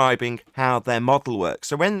describing how their model works.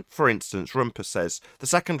 So when, for instance, Rumpus says the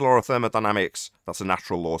second law of thermodynamics, that's a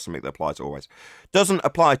natural law, something that applies always, doesn't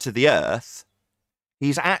apply to the Earth,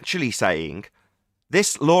 he's actually saying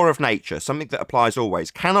this law of nature, something that applies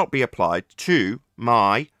always, cannot be applied to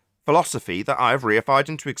my philosophy that I have reified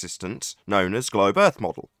into existence, known as Globe Earth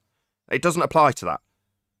model. It doesn't apply to that.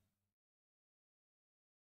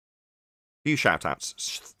 Few shout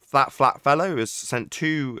outs. That Flat Fellow has sent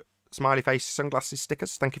 2 smiley face sunglasses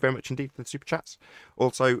stickers. Thank you very much indeed for the super chats.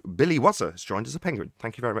 Also, Billy Wazzer has joined as a penguin.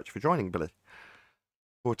 Thank you very much for joining, Billy.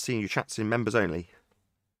 Forward to seeing you chats in members only.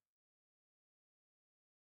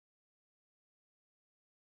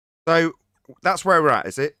 So that's where we're at,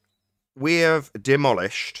 is it? We have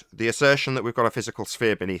demolished the assertion that we've got a physical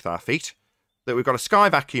sphere beneath our feet, that we've got a sky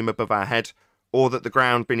vacuum above our head, or that the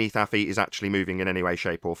ground beneath our feet is actually moving in any way,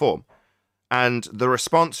 shape, or form. And the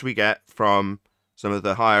response we get from some of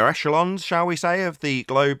the higher echelons, shall we say, of the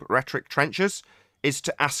globe rhetoric trenches, is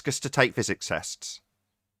to ask us to take physics tests.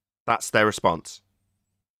 That's their response.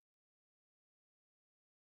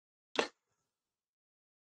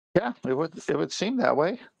 Yeah, it would seem that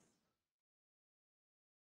way.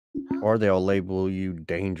 Or they'll label you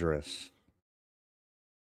dangerous.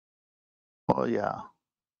 Well, yeah.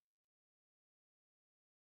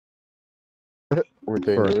 We're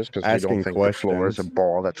dangerous because we asking don't think the floor is a questions.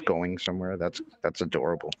 ball that's going somewhere. That's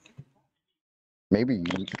adorable. Maybe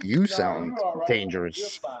you sound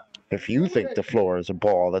dangerous if you think the floor is a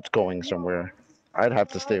ball that's going somewhere. I'd have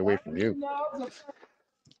to stay away from you.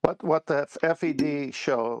 What the FED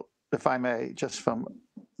show, if I may, just from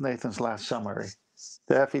Nathan's last summary,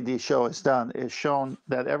 the FED show has done is shown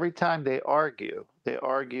that every time they argue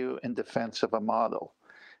in defense of a model.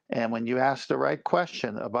 And when you ask the right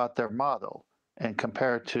question about their model and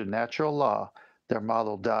compare it to natural law, their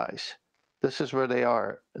model dies. This is where they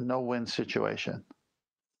are, no-win situation.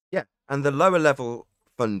 Yeah, and the lower level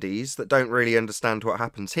fundies that don't really understand what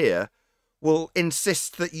happens here will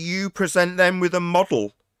insist that you present them with a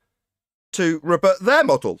model to rebut their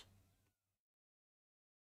model.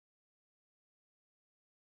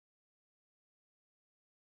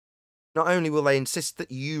 Not only will they insist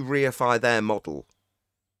that you reify their model,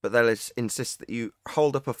 but they'll insist that you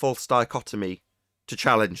hold up a false dichotomy to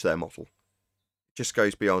challenge their model. It just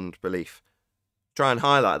goes beyond belief. Try and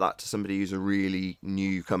highlight that to somebody who's a really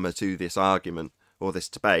newcomer to this argument or this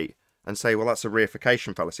debate and say, well, that's a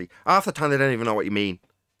reification fallacy. Half the time they don't even know what you mean.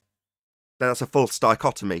 Then that's a false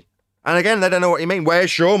dichotomy. And again, they don't know what you mean.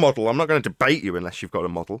 Where's your model? I'm not going to debate you unless you've got a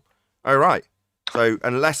model. Oh, right. So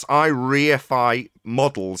unless I reify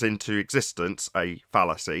models into existence, a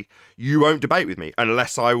fallacy, you won't debate with me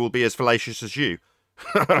unless I will be as fallacious as you.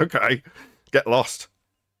 Okay, get lost.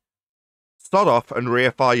 Start off and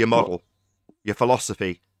reify your model, your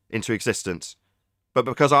philosophy into existence. But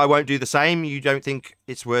because I won't do the same, you don't think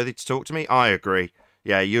it's worthy to talk to me? I agree.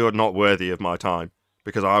 Yeah, you're not worthy of my time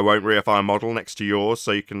because I won't reify a model next to yours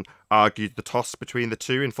so you can argue the toss between the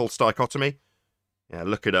two in false dichotomy. Yeah,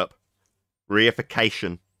 look it up.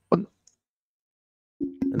 Reification.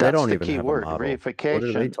 That's the key word,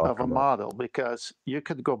 reification of a model, because you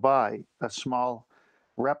could go buy a small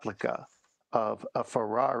replica of a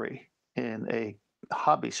Ferrari in a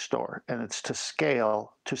hobby store, and it's to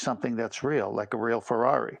scale to something that's real, like a real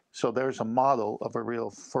Ferrari. So there's a model of a real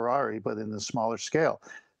Ferrari, but in a smaller scale.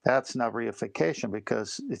 That's not reification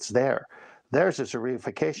because it's there. Theirs is a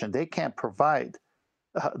reification. They can't provide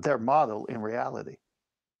their model in reality.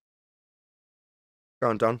 Go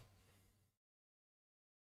on, Don.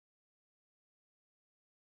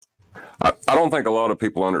 I don't think a lot of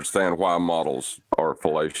people understand why models are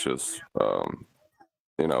fallacious.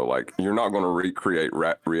 You know, like you're not going to recreate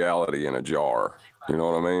reality in a jar. You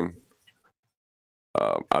know what I mean?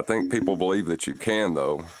 I think people believe that you can,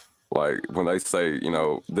 though. Like when they say, you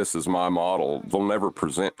know, this is my model, they'll never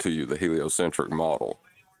present to you the heliocentric model.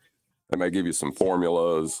 They may give you some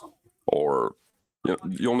formulas, or you know,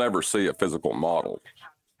 you'll never see a physical model.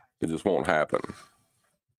 It just won't happen.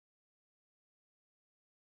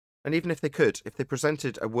 And even if they could, if they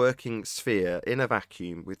presented a working sphere in a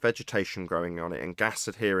vacuum with vegetation growing on it and gas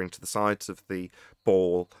adhering to the sides of the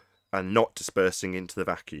ball and not dispersing into the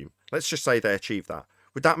vacuum, let's just say they achieved that.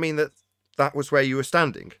 Would that mean that that was where you were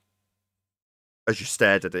standing as you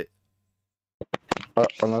stared at it?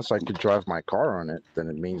 Unless I could drive my car on it, then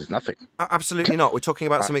it means nothing. Absolutely not. We're talking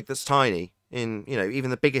about something that's tiny. In, you know,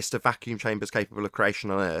 even the biggest of vacuum chambers capable of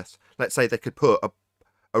creation on Earth. Let's say they could put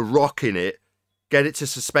a rock in it, get it to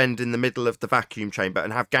suspend in the middle of the vacuum chamber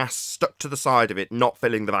and have gas stuck to the side of it, not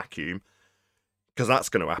filling the vacuum, because that's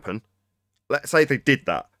going to happen. Let's say they did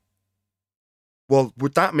that. Well,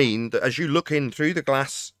 would that mean that as you look in through the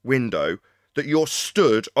glass window, that you're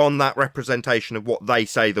stood on that representation of what they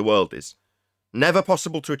say the world is? Never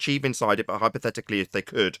possible to achieve inside it, but hypothetically, if they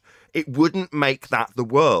could, it wouldn't make that the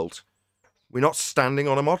world. We're not standing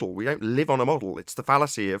on a model. We don't live on a model. It's the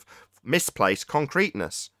fallacy of misplaced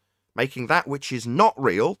concreteness. Making that which is not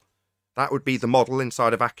real, that would be the model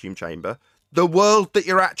inside a vacuum chamber, the world that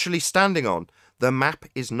you're actually standing on. The map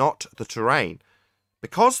is not the terrain.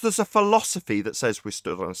 Because there's a philosophy that says we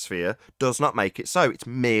stood on a sphere does not make it so. It's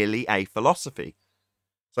merely a philosophy.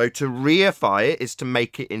 So to reify it is to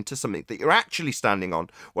make it into something that you're actually standing on.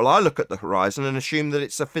 Well, I look at the horizon and assume that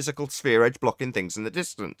it's a physical sphere edge blocking things in the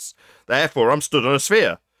distance. Therefore, I'm stood on a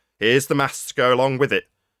sphere. Here's the maths to go along with it.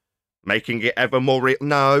 Making it ever more real.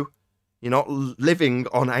 No, you're not living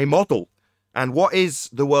on a model. And what is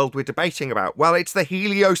the world we're debating about? Well, it's the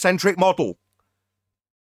heliocentric model.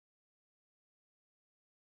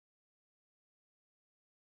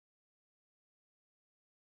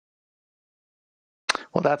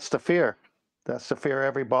 Well, that's the fear. That's the fear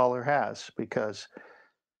every baller has, because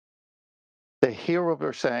they hear what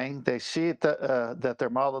we're saying, they see that their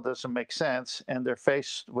model doesn't make sense, and they're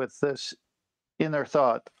faced with this inner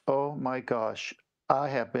thought: "Oh my gosh, I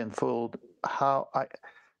have been fooled. How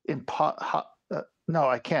no,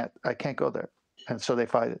 I can't go there," and so they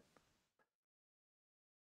fight it.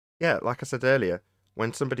 Yeah, like I said earlier,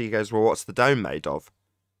 when somebody goes, well, what's the dome made of?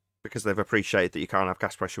 Because they've appreciated that you can't have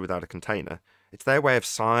gas pressure without a container. It's their way of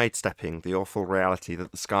sidestepping the awful reality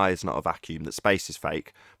that the sky is not a vacuum, that space is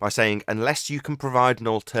fake, by saying, unless you can provide an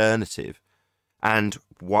alternative. And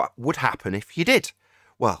what would happen if you did?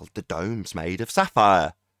 Well, the dome's made of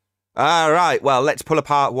sapphire. Right, well, let's pull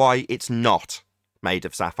apart why it's not made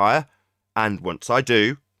of sapphire. And once I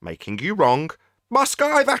do, making you wrong, my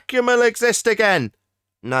sky vacuum will exist again.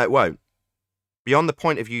 No, it won't. Beyond the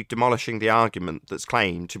point of you demolishing the argument that's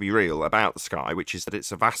claimed to be real about the sky, which is that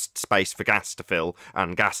it's a vast space for gas to fill,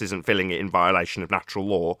 and gas isn't filling it in violation of natural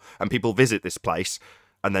law, and people visit this place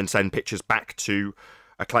and then send pictures back to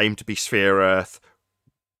a claim to be sphere Earth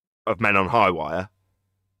of men on high wire,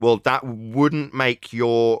 well, that wouldn't make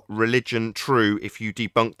your religion true if you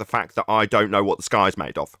debunk the fact that I don't know what the sky's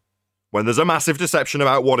made of. When there's a massive deception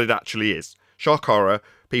about what it actually is. Shock horror,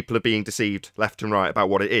 people are being deceived left and right about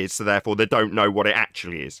what it is, so therefore they don't know what it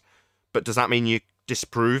actually is. But does that mean you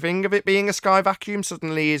disproving of it being a sky vacuum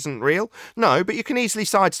suddenly isn't real? No, but you can easily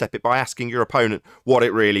sidestep it by asking your opponent what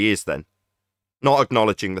it really is then. Not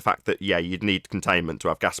acknowledging the fact that, yeah, you'd need containment to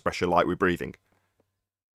have gas pressure like we're breathing.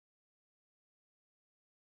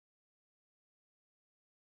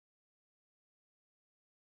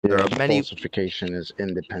 Yeah, There are many... falsification is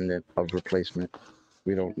independent of replacement.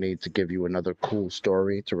 We don't need to give you another cool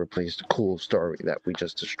story to replace the cool story that we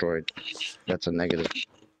just destroyed. That's a negative.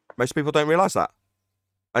 Most people don't realise that.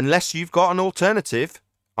 Unless you've got an alternative,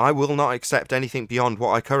 I will not accept anything beyond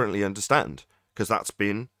what I currently understand, because that's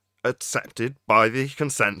been accepted by the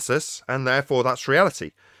consensus, and therefore that's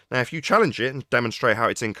reality. Now, if you challenge it and demonstrate how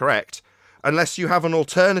it's incorrect, unless you have an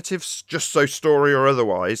alternative, just so story or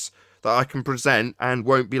otherwise, that I can present and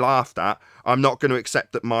won't be laughed at, I'm not going to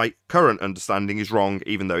accept that my current understanding is wrong,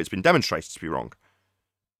 even though it's been demonstrated to be wrong.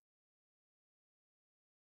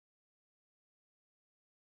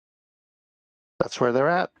 That's where they're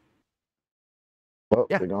at. Well,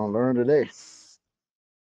 yeah. We're going to learn today.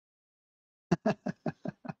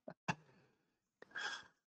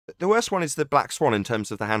 The worst one is the black swan in terms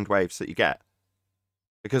of the hand waves that you get.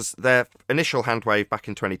 Because their initial hand wave back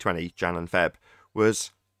in 2020, Jan and Feb,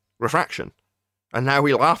 was refraction. And now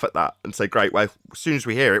we laugh at that and say, great, well, as soon as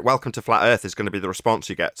we hear it, welcome to flat Earth is going to be the response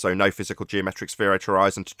you get. So no physical geometric sphere edge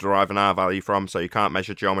horizon to derive an R value from, so you can't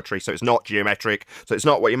measure geometry, so it's not geometric, so it's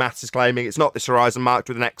not what your maths is claiming, it's not this horizon marked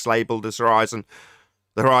with an X labelled as horizon.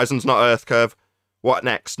 The horizon's not Earth curve. What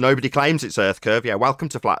next? Nobody claims it's Earth curve. Yeah, welcome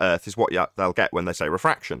to flat Earth is what they'll get when they say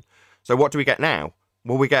refraction. So what do we get now?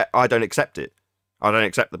 Well, we get, I don't accept it. I don't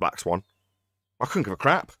accept the black swan. I couldn't give a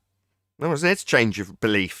crap. No one's here to change your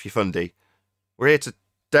belief, you fundy. We're here to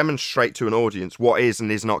demonstrate to an audience what is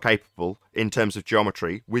and is not capable in terms of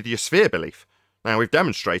geometry with your sphere belief. Now, we've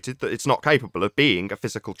demonstrated that it's not capable of being a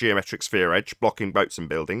physical geometric sphere edge blocking boats and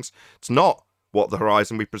buildings. It's not what the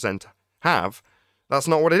horizon we present have. That's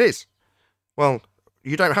not what it is. Well,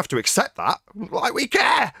 you don't have to accept that. Like, we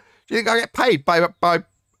care. Do you think I get paid by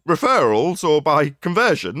referrals or by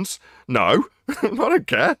conversions? No, I don't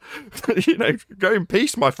care. You know, go in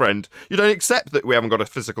peace, my friend. You don't accept that we haven't got a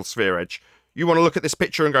physical sphere edge. You want to look at this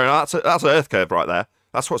picture and go, oh, that's an Earth curve right there.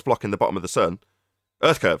 That's what's blocking the bottom of the sun.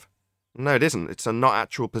 Earth curve. No, it isn't. It's a not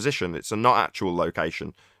actual position. It's a not actual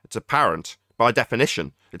location. It's apparent. By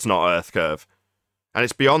definition, it's not Earth curve. And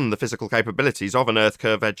it's beyond the physical capabilities of an Earth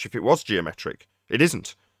curve edge if it was geometric. It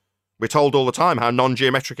isn't. We're told all the time how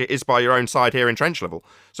non-geometric it is by your own side here in trench level.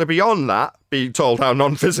 So beyond that, being told how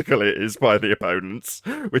non-physical it is by the opponents,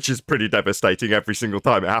 which is pretty devastating every single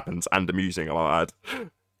time it happens, and amusing, I might add.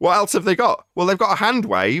 What else have they got? Well, they've got a hand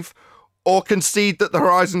wave, or concede that the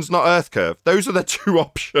horizon's not Earth curve. Those are the two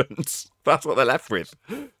options. That's what they're left with.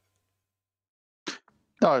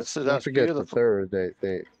 No, it's Don't that's forget the beautiful. third.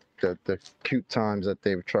 The cute times that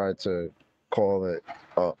they've tried to call it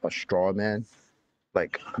a straw man,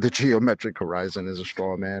 like the geometric horizon is a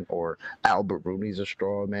straw man, or Al-Biruni's a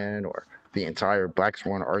straw man, or the entire Black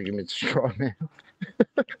Swan argument's a straw man.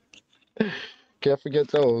 Can't forget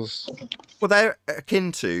those. Well, they're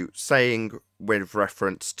akin to saying, with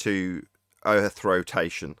reference to Earth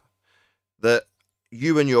rotation, that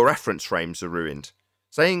you and your reference frames are ruined.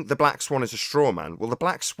 Saying the Black Swan is a straw man, well, the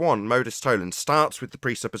Black Swan modus tollens starts with the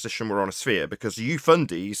presupposition we're on a sphere, because you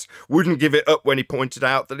fundies wouldn't give it up when he pointed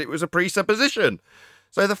out that it was a presupposition.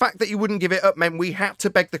 So the fact that you wouldn't give it up meant we had to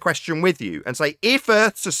beg the question with you and say, if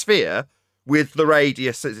Earth's a sphere with the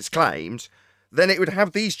radius as it's claimed, then it would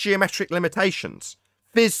have these geometric limitations,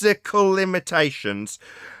 physical limitations,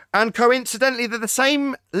 and coincidentally, they're the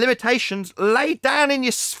same limitations laid down in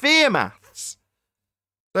your sphere maths.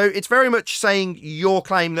 So it's very much saying your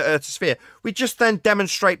claim that Earth's a sphere. We just then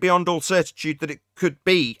demonstrate beyond all certitude that it could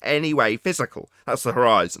be anyway physical. That's the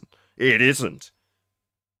horizon. It isn't.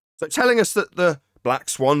 So telling us that the Black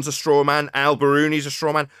Swan's a straw man, Al-Biruni's a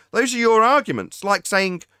straw man, those are your arguments. Like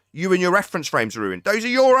saying you and your reference frames are ruined. Those are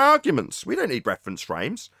your arguments. We don't need reference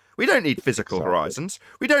frames. We don't need physical horizons.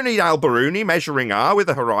 We don't need Al-Biruni measuring R with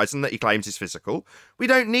a horizon that he claims is physical. We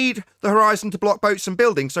don't need the horizon to block boats and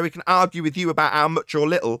buildings so we can argue with you about how much or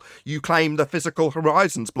little you claim the physical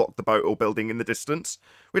horizons block the boat or building in the distance.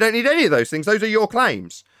 We don't need any of those things. Those are your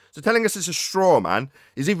claims. So telling us it's a straw man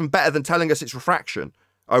is even better than telling us it's refraction.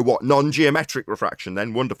 Oh, what? Non-geometric refraction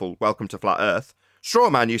then? Wonderful. Welcome to flat Earth.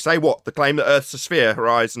 Straw man, you say what? The claim that Earth's a sphere,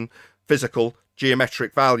 horizon, physical,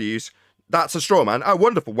 geometric values. That's a straw man. Oh,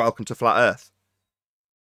 wonderful. Welcome to flat Earth.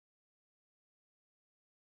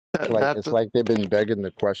 It's like they've been begging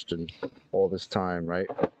the question all this time, right?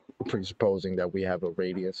 Presupposing that we have a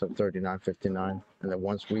radius of 3959, and that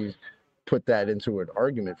once we put that into an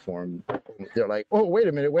argument form, they're like, oh, wait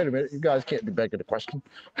a minute, you guys can't be begging the question.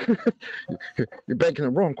 You're begging the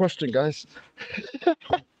wrong question, guys.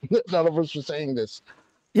 None of us are saying this.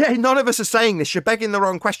 Yeah, none of us are saying this. You're begging the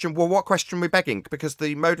wrong question. Well, what question are we begging? Because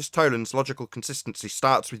the modus tollens logical consistency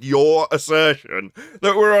starts with your assertion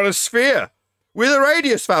that we're on a sphere with a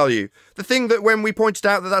radius value. The thing that when we pointed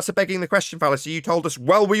out that that's a begging the question fallacy, you told us,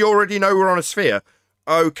 well, we already know we're on a sphere.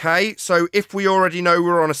 Okay, so if we already know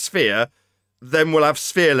we're on a sphere, then we'll have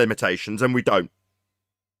sphere limitations, and we don't.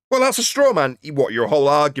 Well, that's a straw man. What, your whole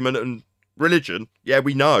argument and religion? Yeah,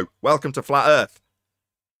 we know. Welcome to flat Earth.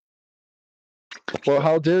 Well,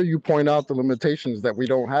 how dare you point out the limitations that we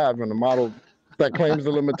don't have in a model that claims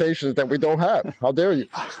the limitations that we don't have? How dare you?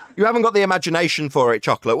 You haven't got the imagination for it,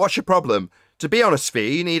 Chocolate. What's your problem? To be on a sphere,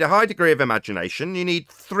 you need a high degree of imagination, you need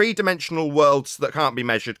three-dimensional worlds that can't be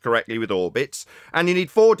measured correctly with orbits, and you need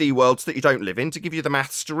 4D worlds that you don't live in to give you the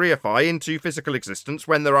maths to reify into physical existence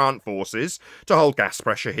when there aren't forces to hold gas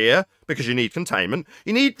pressure here, because you need containment.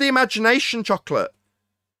 You need the imagination, Chocolate.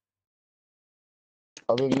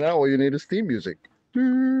 Other than that, all you need is theme music.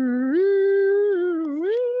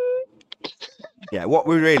 Yeah, what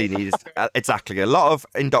we really need is exactly a lot of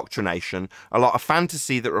indoctrination, a lot of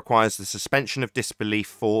fantasy that requires the suspension of disbelief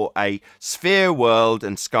for a sphere world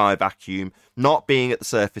and sky vacuum not being at the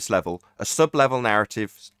surface level, a sub-level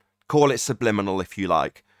narrative, call it subliminal if you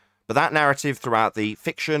like. But that narrative throughout the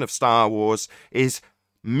fiction of Star Wars is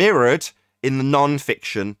mirrored in the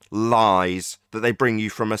non-fiction lies that they bring you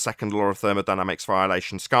from a second law of thermodynamics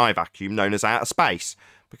violation sky vacuum known as outer space.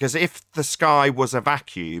 Because if the sky was a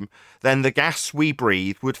vacuum, then the gas we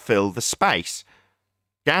breathe would fill the space.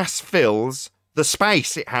 Gas fills the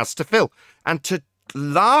space it has to fill. And to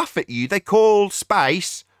laugh at you, they call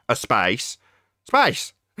space a space.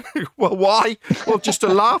 Space. Well, why? Well, just to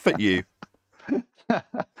laugh at you.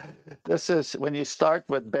 This is when you start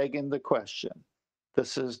with begging the question.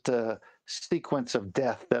 This is the sequence of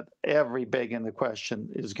death that every begging the question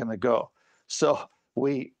is going to go. So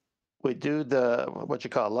we do the what you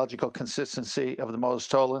call logical consistency of the modus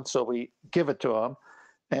tollens. So we give it to them,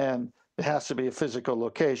 and it has to be a physical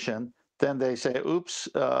location. Then they say, "Oops,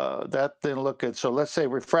 that didn't look good." So let's say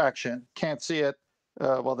refraction, can't see it.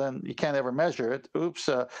 Well, then you can't ever measure it. Oops.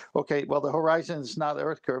 Okay. Well, the horizon is not the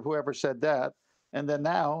Earth curve. Whoever said that, and then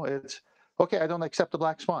now it's okay. I don't accept the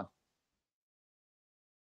black swan.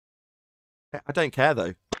 I don't care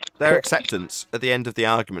though. Their acceptance at the end of the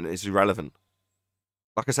argument is irrelevant.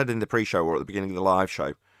 Like I said in the pre-show or at the beginning of the live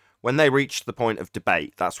show, when they reach the point of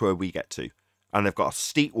debate, that's where we get to. And they've got a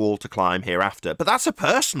steep wall to climb hereafter. But that's a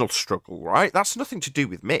personal struggle, right? That's nothing to do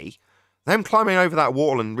with me. Them climbing over that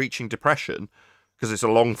wall and reaching depression, because it's a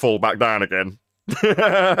long fall back down again.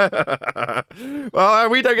 Well,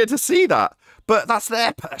 we don't get to see that. But that's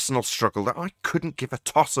their personal struggle that I couldn't give a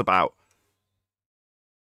toss about.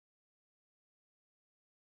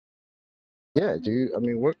 Yeah, I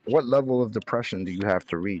mean, what level of depression do you have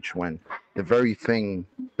to reach when the very thing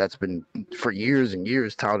that's been for years and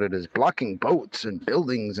years touted as blocking boats and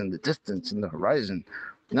buildings in the distance in the horizon,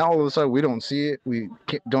 now all of a sudden we don't see it,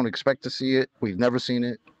 don't expect to see it, we've never seen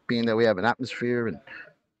it, being that we have an atmosphere, and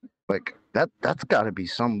like that's got to be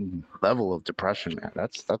some level of depression, man.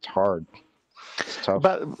 That's hard. It's tough.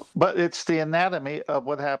 But it's the anatomy of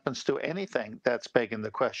what happens to anything that's begging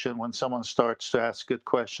the question when someone starts to ask good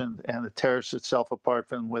questions and it tears itself apart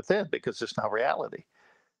from within because it's not reality.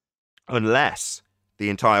 Unless the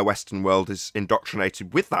entire Western world is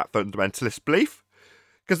indoctrinated with that fundamentalist belief,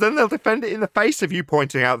 because then they'll defend it in the face of you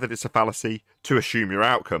pointing out that it's a fallacy to assume your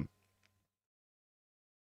outcome.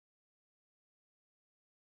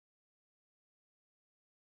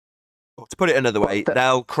 Or to put it another way,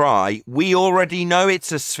 they'll cry, "We already know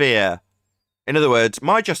it's a sphere." In other words,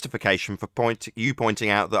 my justification for you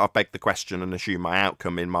pointing out that I've begged the question and assumed my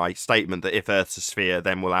outcome in my statement that if Earth's a sphere,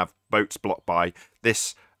 then we'll have boats blocked by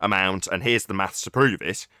this amount, and here's the maths to prove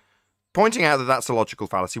it, pointing out that that's a logical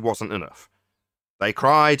fallacy wasn't enough. They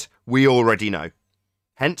cried, "We already know."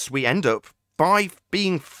 Hence, we end up, by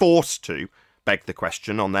being forced to beg the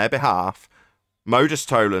question on their behalf, modus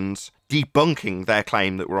tollens debunking their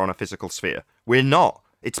claim that we're on a physical sphere. We're not.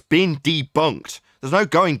 It's been debunked. There's no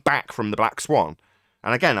going back from the black swan.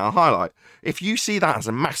 And again, I'll highlight, if you see that as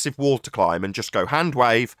a massive wall to climb and just go hand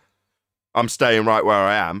wave, I'm staying right where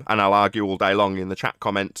I am, and I'll argue all day long in the chat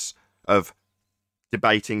comments of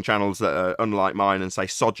debating channels that are unlike mine and say,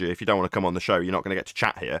 sod you, if you don't want to come on the show, you're not going to get to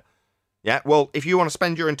chat here. Yeah, well, if you want to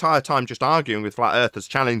spend your entire time just arguing with flat earthers,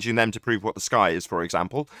 challenging them to prove what the sky is, for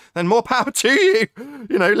example, then more power to you.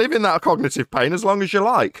 You know, live in that cognitive pain as long as you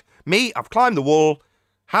like. Me, I've climbed the wall,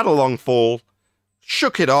 had a long fall,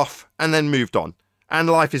 shook it off, and then moved on. And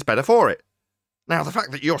life is better for it. Now, the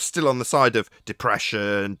fact that you're still on the side of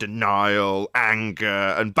depression, denial,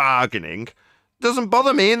 anger, and bargaining doesn't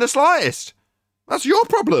bother me in the slightest. That's your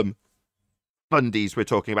problem. Bundies we're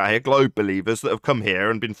talking about here, globe believers that have come here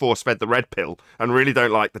and been force-fed the red pill and really don't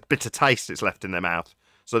like the bitter taste it's left in their mouth.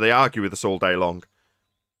 So they argue with us all day long.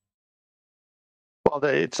 Well,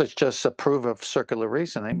 it's just a proof of circular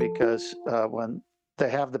reasoning because when they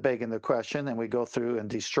have the begging the question and we go through and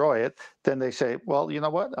destroy it, then they say, well, you know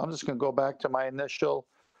what? I'm just going to go back to my initial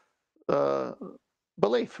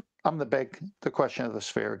belief. I'm going to beg the question of the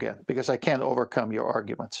sphere again because I can't overcome your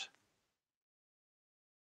arguments.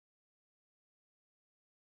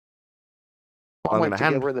 I'm going to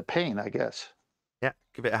get rid of the pain, I guess. Yeah,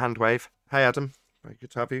 give it a hand wave. Hey, Adam. Very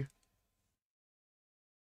good to have you.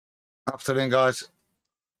 Afternoon, guys.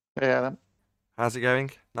 Hey, Adam. How's it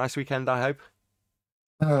going? Nice weekend, I hope.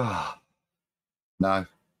 No.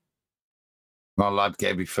 My lad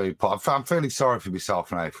gave me food. I'm feeling sorry for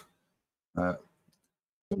myself now.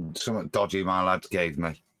 Something dodgy my lad gave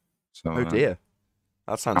me. So, oh, dear.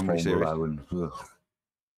 That sounds pretty serious. And,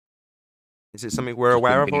 is it something we're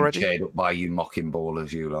aware of already? Cheered up by you mocking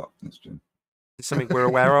ballers, you lot. Is it something we're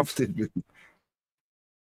aware of? You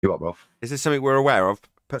what, bro? Is this something we're aware of?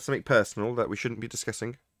 Something personal that we shouldn't be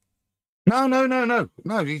discussing? No.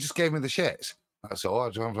 You just gave me the shits. That's all.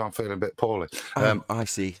 I'm feeling a bit poorly. I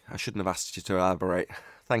see. I shouldn't have asked you to elaborate.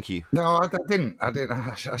 Thank you. No, I didn't. I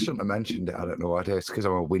shouldn't have mentioned it. I don't know why I did. It's because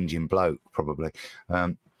I'm a whinging bloke, probably.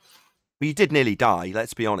 Well, you did nearly die.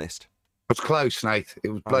 Let's be honest. It was close, Nate. It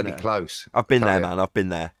was bloody close. I've been there, man. I've been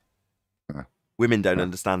there. Yeah. Women don't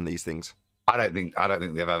understand these things. I don't think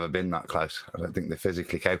they've ever been that close. I don't think they're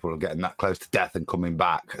physically capable of getting that close to death and coming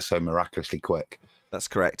back so miraculously quick. That's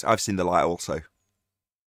correct. I've seen the light also.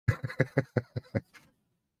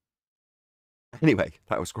 Anyway,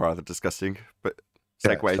 that was rather disgusting, but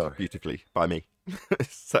segued beautifully by me.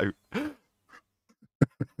 So,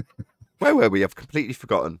 where were we? I've completely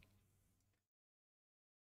forgotten.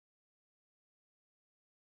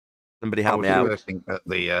 Somebody help me out. At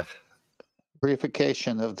the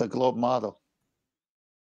reification of the globe model.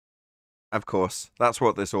 Of course, that's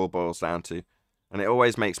what this all boils down to. And it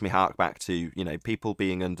always makes me hark back to, you know, people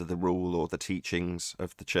being under the rule or the teachings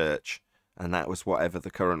of the church. And that was whatever the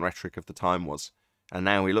current rhetoric of the time was. And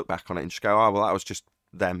now we look back on it and just go, oh, well, that was just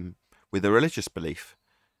them with a religious belief.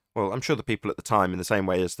 Well, I'm sure the people at the time, in the same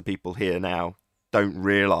way as the people here now, don't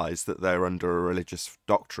realise that they're under a religious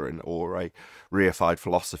doctrine or a reified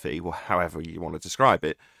philosophy, or however you want to describe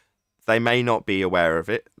it. They may not be aware of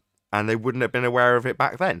it, and they wouldn't have been aware of it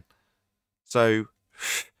back then. So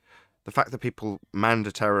the fact that people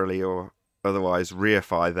mandatorily or otherwise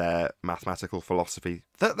reify their mathematical philosophy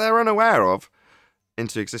that they're unaware of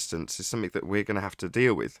into existence is something that we're going to have to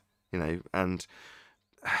deal with, you know. And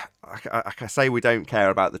like I say, we don't care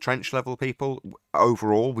about the trench level people.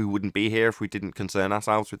 Overall, we wouldn't be here if we didn't concern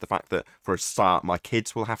ourselves with the fact that, for a start, my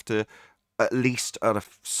kids will have to at least at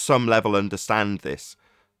some level understand this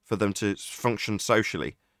for them to function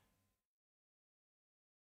socially.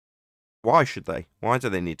 Why should they? Why do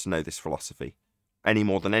they need to know this philosophy any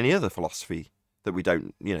more than any other philosophy that we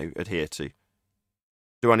don't, you know, adhere to?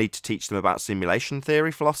 Do I need to teach them about simulation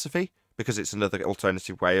theory philosophy because it's another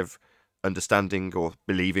alternative way of understanding or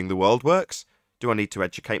believing the world works? Do I need to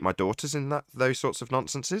educate my daughters in those sorts of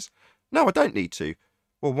nonsenses? No, I don't need to.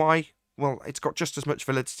 Well, why? Well, it's got just as much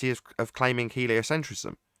validity of claiming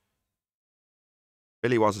heliocentrism.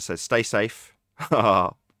 Billy Wazzer says, "Stay safe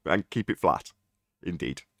and keep it flat."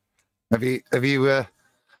 Indeed. Have you? I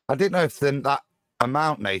didn't know if that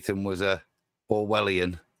amount, Nathan, was a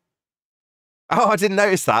Orwellian. Oh, I didn't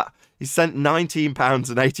notice that. He sent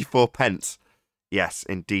 £19.84. Yes,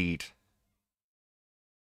 indeed.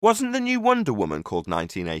 Wasn't the new Wonder Woman called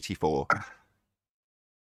 1984?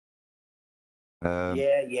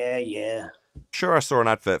 Yeah. Sure, I saw an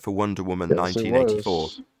advert for Wonder Woman Yes, 1984.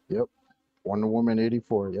 Yep. Wonder Woman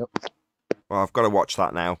 84. Yep. Well, I've got to watch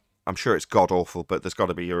that now. I'm sure it's god-awful, but there's got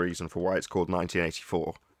to be a reason for why it's called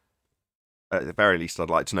 1984. At the very least, I'd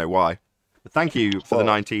like to know why. But thank you for the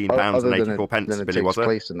 £19.84, Billy Wazzer. It takes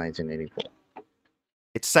place in 1984.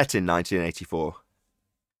 It's set in 1984.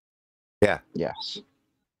 Yeah. Yes.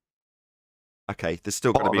 Okay, there's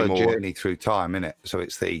still got to be Part of more. a journey through time, innit? So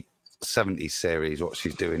it's the 70s series, what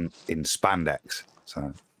she's doing in spandex.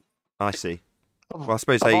 So I see. Well, I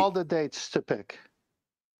suppose Of all the dates to pick.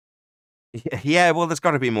 Yeah, well, there's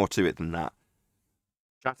got to be more to it than that.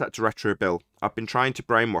 Shout out to Retro Bill. I've been trying to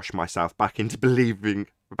brainwash myself back into believing,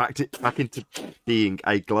 back into being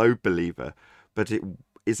a globe believer, but it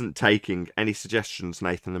isn't taking. Any suggestions,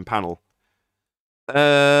 Nathan and panel?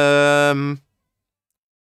 No.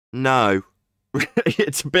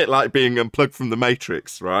 It's a bit like being unplugged from the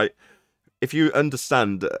Matrix, right? If you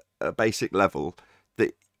understand at a basic level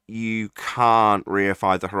that you can't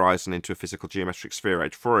reify the horizon into a physical geometric sphere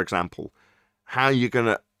edge, for example, how are you going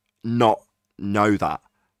to not know that?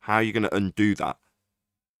 How are you going to undo that?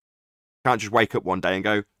 You can't just wake up one day and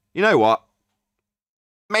go, you know what?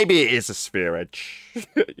 Maybe it is a sphere edge.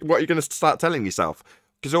 What are you going to start telling yourself?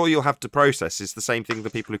 Because all you'll have to process is the same thing the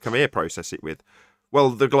people who come here process it with.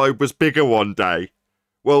 Well, the globe was bigger one day.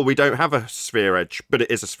 Well, we don't have a sphere edge, but it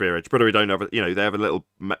is a sphere edge. But we don't have a, you know, they have a little,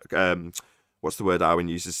 what's the word Darwin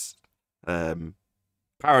uses?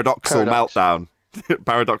 Paradoxical meltdown.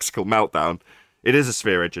 Paradoxical meltdown. It is a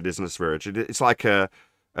sphere edge. It isn't a sphere edge. It's like a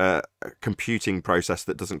computing process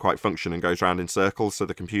that doesn't quite function and goes round in circles, so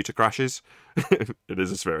the computer crashes. It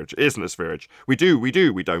is a sphere edge. It isn't a sphere edge. We do. We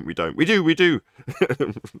do.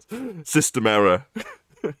 System error.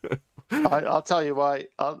 I'll tell you why.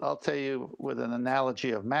 I'll tell you with an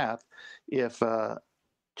analogy of math. If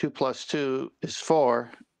 2 + 2 is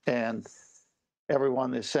 4, and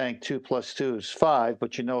everyone is saying 2 + 2 is 5,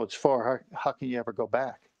 but you know it's 4, how can you ever go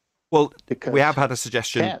back? Well, Because we have had a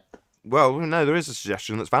suggestion. can't. Well, no, there is a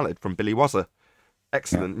suggestion that's valid from Billy Wazzer.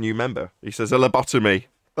 Excellent new member. He says a lobotomy.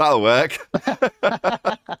 That'll work.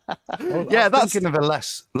 Well, Yeah, I'm that's thinking of a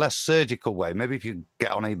less surgical way. Maybe if you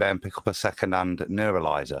get on eBay and pick up a second-hand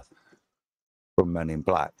neuralizer from Men in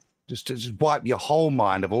Black, just wipe your whole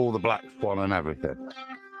mind of all the Black Swan and everything.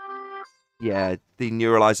 Yeah, the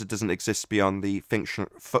neuralizer doesn't exist beyond the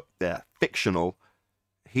fictional,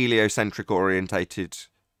 heliocentric orientated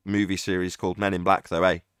movie series called Men in Black, though,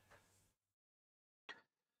 eh?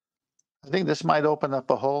 I think this might open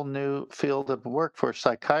up a whole new field of work for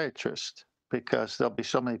psychiatrists because there'll be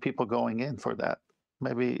so many people going in for that.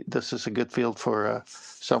 Maybe this is a good field for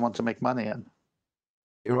someone to make money in.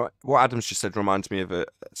 You're right. What Adams just said reminds me of a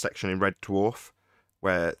section in Red Dwarf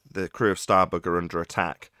where the crew of Starbug are under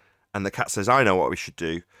attack, and the cat says, "I know what we should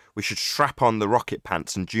do. We should strap on the rocket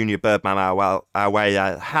pants and Junior Birdman our way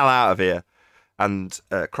hell out of here." And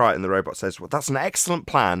Crichton the robot says, "Well, that's an excellent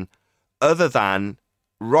plan, other than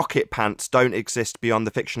rocket pants don't exist beyond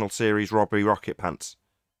the fictional series Robbery Rocket Pants.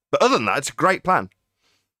 But other than that, it's a great plan."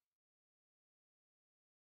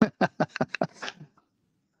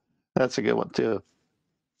 That's a good one too.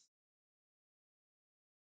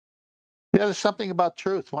 Yeah, there's something about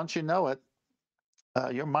truth. Once you know it,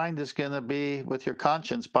 your mind is going to be with your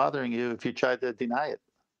conscience bothering you if you try to deny it.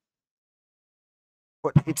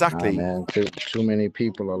 What exactly? Man, too many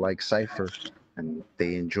people are like Cypher, and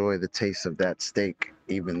they enjoy the taste of that steak,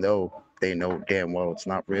 even though they know damn well it's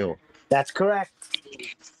not real. That's correct.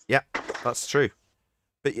 Yeah, that's true.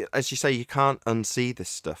 But as you say, you can't unsee this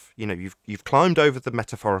stuff. You know, you've climbed over the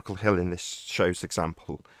metaphorical hill in this show's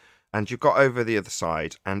example, and you've got over the other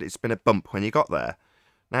side, and it's been a bump when you got there.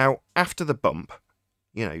 Now, after the bump,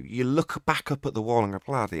 you know, you look back up at the wall and go,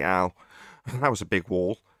 bloody hell, that was a big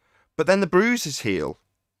wall. But then the bruises heal.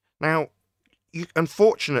 Now, you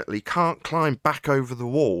unfortunately can't climb back over the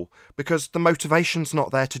wall because the motivation's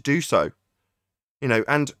not there to do so. You know,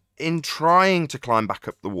 and in trying to climb back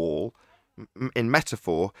up the wall, in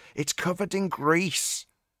metaphor, it's covered in grease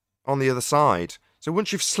on the other side. So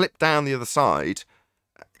once you've slipped down the other side,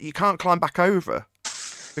 you can't climb back over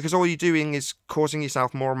because all you're doing is causing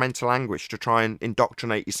yourself more mental anguish to try and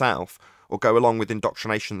indoctrinate yourself or go along with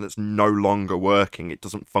indoctrination that's no longer working. It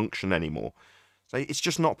doesn't function anymore. So it's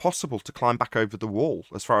just not possible to climb back over the wall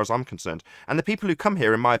as far as I'm concerned. And the people who come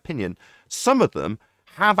here, in my opinion, some of them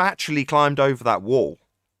have actually climbed over that wall,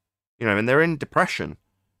 you know, and they're in depression.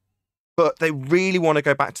 But they really want to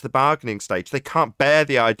go back to the bargaining stage. They can't bear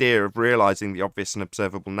the idea of realising the obvious and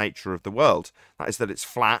observable nature of the world. That is that it's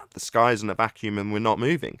flat, the sky isn't a vacuum, and we're not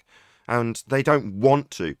moving. And they don't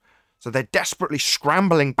want to. So they're desperately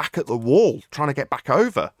scrambling back at the wall, trying to get back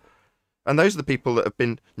over. And those are the people that have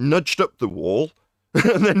been nudged up the wall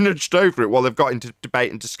and then nudged over it while they've got into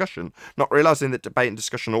debate and discussion, not realising that debate and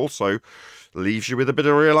discussion also leaves you with a bit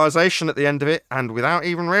of realisation at the end of it. And without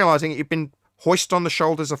even realising it, you've been hoist on the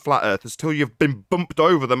shoulders of flat earthers till you've been bumped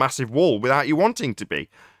over the massive wall without you wanting to be.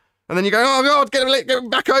 And then you go, oh God, get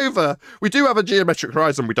back over. We do have a geometric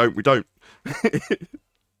horizon. We don't.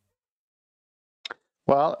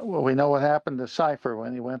 Well, we know what happened to Cypher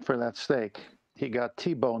when he went for that steak. He got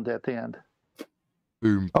T-boned at the end.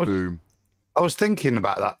 Boom, boom. I was thinking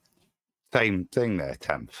about that same thing there,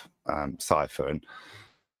 Tenth, Cypher. And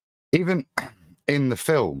even in the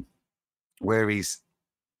film where he's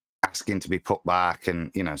asking to be put back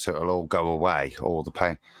and, you know, so it'll all go away, all the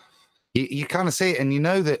pain. You kind of see it, and you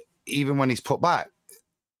know that even when he's put back,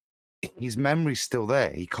 his memory's still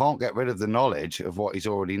there. He can't get rid of the knowledge of what he's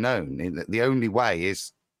already known. The only way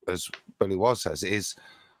is, as Billy Waz says, is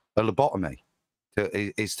a lobotomy,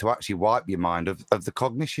 is to actually wipe your mind of the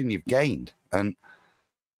cognition you've gained. And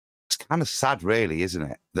it's kind of sad, really, isn't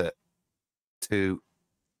it, that to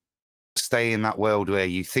stay in that world where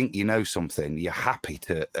you think you know something, you're happy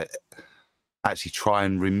to actually try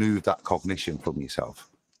and remove that cognition from yourself.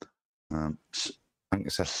 I think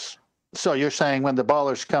it's a... So you're saying when the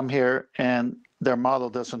ballers come here and their model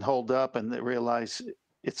doesn't hold up and they realize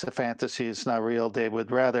it's a fantasy, it's not real, they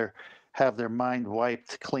would rather have their mind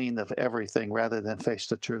wiped clean of everything rather than face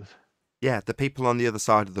the truth. Yeah, the people on the other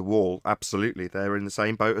side of the wall, absolutely. They're in the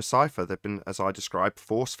same boat as Cypher. They've been, as I described,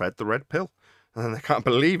 force-fed the red pill. And they can't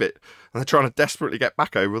believe it. And they're trying to desperately get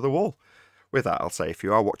back over the wall. With that, I'll say if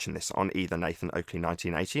you are watching this on either Nathan Oakley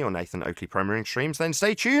 1980 or Nathan Oakley Premiering streams, then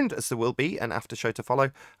stay tuned, as there will be an after show to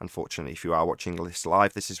follow. Unfortunately, if you are watching this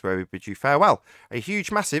live, this is where we bid you farewell. A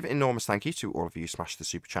huge, massive, enormous thank you to all of you who smashed the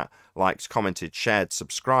super chat, liked, commented, shared,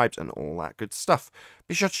 subscribed, and all that good stuff.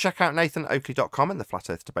 Be sure to check out nathanoakley.com and the Flat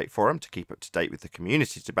Earth Debate Forum to keep up to date with the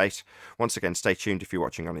community debate. Once again, stay tuned if you're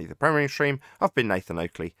watching on either Premiering stream. I've been Nathan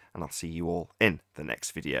Oakley, and I'll see you all in the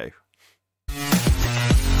next video.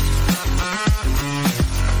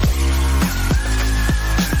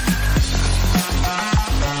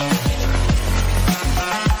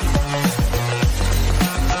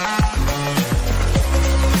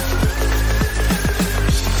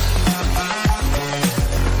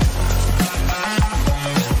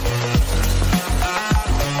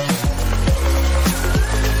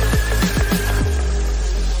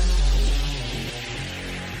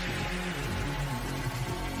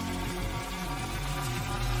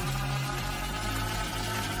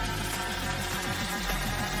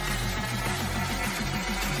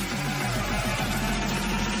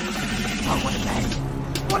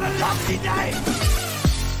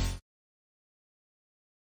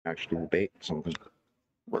 Actually debate something.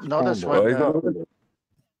 Well, notice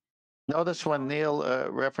when Neil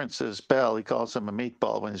references Bell, he calls him a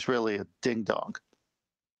meatball when he's really a ding dong.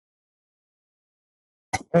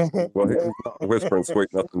 Well, he's not whispering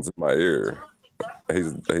sweet nothings in my ear.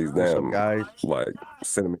 He's damn like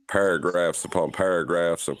sending me paragraphs upon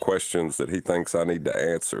paragraphs of questions that he thinks I need to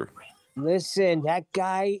answer. Listen, that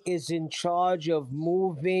guy is in charge of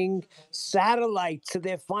moving satellites to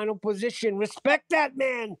their final position. Respect that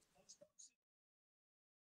man.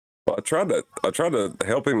 Well, I tried to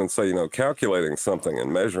help him and say, you know, calculating something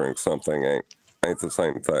and measuring something ain't the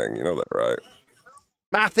same thing. You know that, right?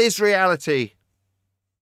 Math is reality.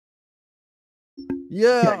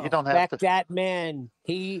 Yeah, you don't have Respect that man.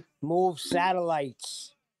 He moves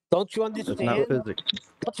satellites. Don't you It's not understand? physics.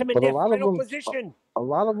 Puts them in But their final position. a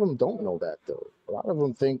lot of them don't know that though. A lot of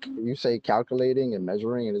them think you say calculating and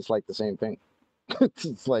measuring, and it's like the same thing.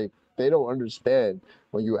 It's like they don't understand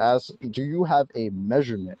when you ask, "Do you have a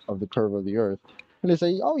measurement of the curve of the Earth?" And they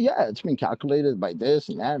say, "Oh yeah, it's been calculated by this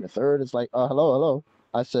and that and the third." It's like, hello, hello.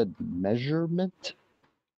 I said measurement,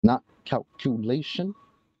 not calculation.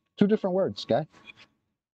 Two different words, guy.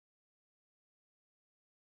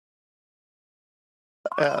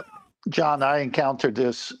 John, I encountered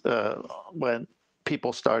this when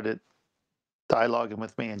people started dialoguing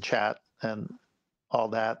with me in chat and all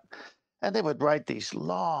that. And they would write these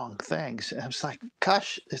long things. And I was like,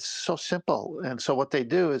 gosh, it's so simple. And so what they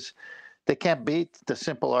do is they can't beat the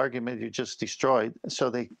simple argument you just destroyed.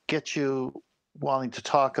 So they get you wanting to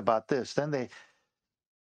talk about this. Then they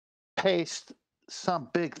paste some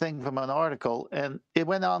big thing from an article. And it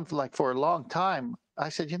went on like for a long time. I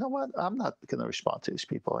said, you know what? I'm not going to respond to these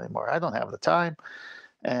people anymore. I don't have the time.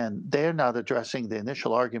 And they're not addressing the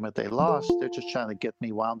initial argument they lost. They're just trying to get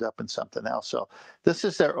me wound up in something else. So this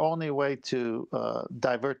is their only way to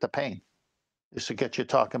divert the pain, is to get you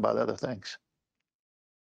talking about other things.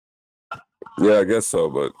 Yeah, I guess so.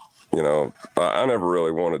 But, you know, I never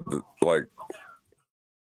really wanted to, like,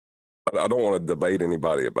 I don't want to debate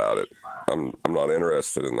anybody about it. I'm not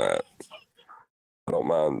interested in that. I don't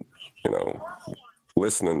mind, you know,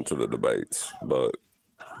 listening to the debates, but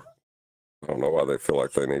I don't know why they feel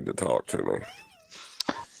like they need to talk to me.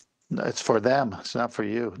 It's for them. It's not for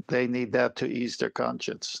you. They need that to ease their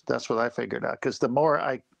conscience. That's what I figured out. Because the more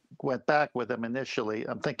I went back with them initially,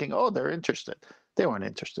 I'm thinking, oh, they're interested. They weren't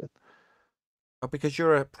interested. Oh, because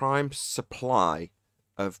you're a prime supply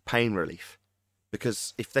of pain relief.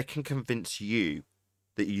 Because if they can convince you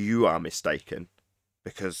that you are mistaken,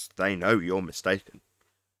 because they know you're mistaken,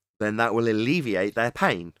 then that will alleviate their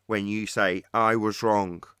pain when you say, I was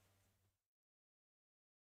wrong.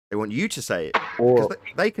 They want you to say it, because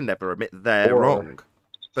they can never admit they're wrong.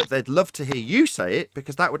 But they'd love to hear you say it,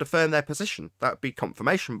 because that would affirm their position. That would be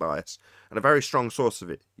confirmation bias, and a very strong source of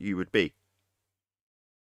it you would be.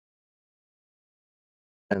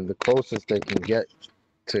 And the closest they can get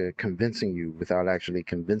to convincing you without actually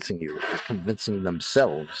convincing you is convincing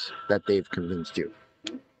themselves that they've convinced you.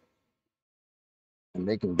 And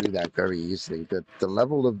they can do that very easily. The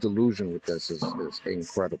level of delusion with this is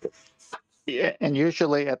incredible. Yeah, and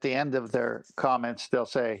usually at the end of their comments, they'll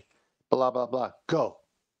say, blah, blah, blah, go.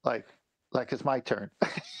 Like it's my turn.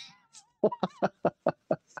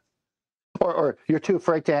 or you're too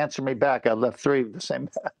afraid to answer me back. I left 3 of the same.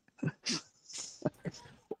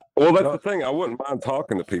 Well, that's the thing. I wouldn't mind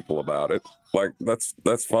talking to people about it. Like,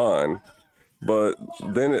 that's fine. But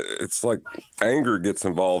then it's like anger gets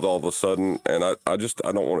involved all of a sudden, and I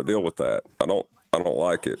don't want to deal with that. I don't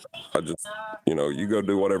like it. I just, you know, you go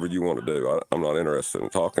do whatever you want to do. I'm not interested in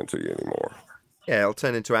talking to you anymore. Yeah, it'll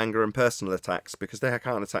turn into anger and personal attacks, because they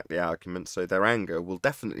can't attack the argument, so their anger will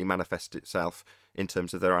definitely manifest itself in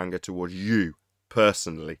terms of their anger towards you,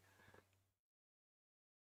 personally.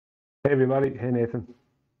 Hey, everybody. Hey, Nathan.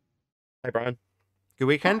 Hey, Brian. Good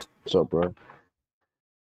weekend? What's up, bro?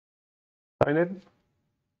 Hi, Nathan.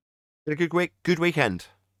 Did a good weekend?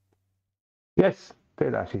 Yes,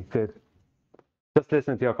 did actually, did. Just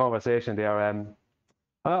listening to your conversation there, and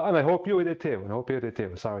I hope you did too.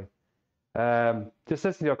 Sorry. Just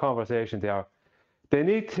listening to your conversation there. They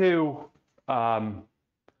need to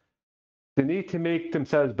make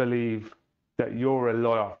themselves believe that you're a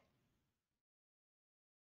liar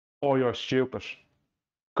or you're stupid,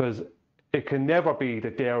 because it can never be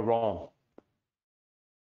that they're wrong.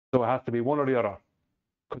 So it has to be one or the other,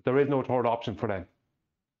 because there is no third option for them.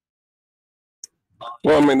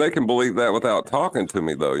 Well, I mean, they can believe that without talking to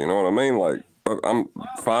me, though. You know what I mean? Like, I'm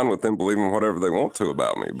fine with them believing whatever they want to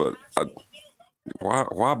about me, but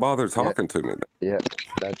why bother talking to me? Yeah,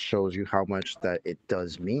 that shows you how much that it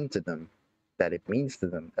does mean to them, that it means to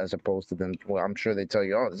them, as opposed to them. Well, I'm sure they tell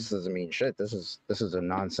you, oh, this doesn't mean shit. This is a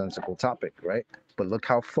nonsensical topic, right? But look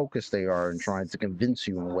how focused they are in trying to convince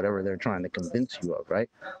you on whatever they're trying to convince you of, right?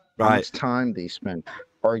 How much time they spend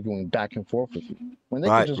arguing back and forth with you when they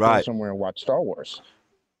can just go somewhere and watch Star Wars.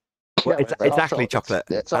 Well, Yeah, it's but exactly, also, Chocolate.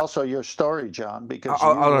 It's also your story, John, because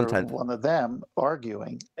I'll you were intend. one of them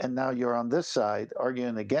arguing, and now you're on this side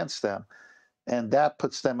arguing against them. And that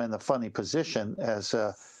puts them in a funny position, as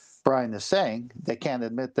Brian is saying. They can't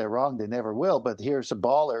admit they're wrong. They never will. But here's a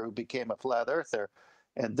baller who became a flat earther,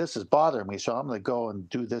 and this is bothering me, so I'm going to go and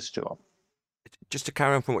do this to him. Just to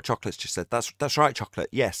carry on from what Chocolate's just said, that's right, Chocolate.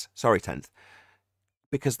 Yes, sorry, 10th.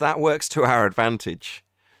 Because that works to our advantage.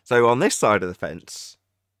 So on this side of the fence,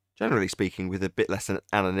 generally speaking, with a bit less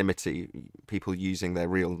anonymity, people using their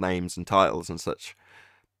real names and titles and such.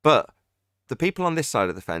 But the people on this side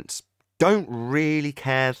of the fence don't really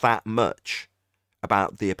care that much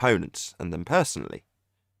about the opponents and them personally.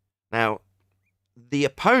 Now, the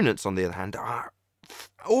opponents, on the other hand, are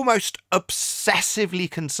almost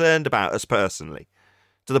obsessively concerned about us personally,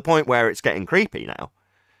 to the point where it's getting creepy now.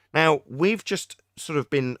 Now, we've just sort of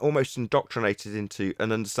been almost indoctrinated into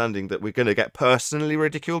an understanding that we're going to get personally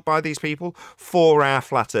ridiculed by these people for our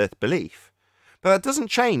flat earth belief. But that doesn't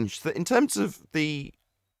change that in terms of the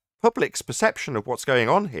public's perception of what's going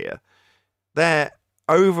on here, their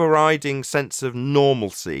overriding sense of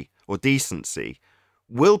normalcy or decency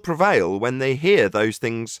will prevail when they hear those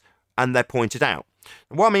things and they're pointed out.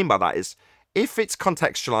 And what I mean by that is, if it's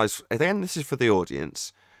contextualized, again, this is for the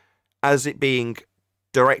audience, as it being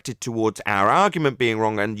directed towards our argument being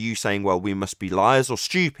wrong and you saying, well, we must be liars or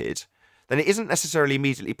stupid, then it isn't necessarily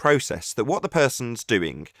immediately processed that what the person's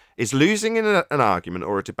doing is losing in an argument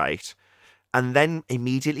or a debate and then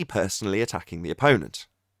immediately personally attacking the opponent.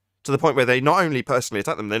 To the point where they not only personally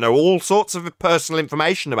attack them, they know all sorts of personal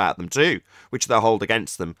information about them too, which they'll hold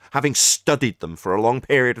against them, having studied them for a long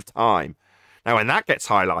period of time. Now, when that gets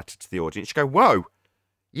highlighted to the audience, you go, whoa,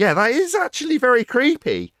 yeah, that is actually very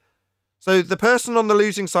creepy. So the person on the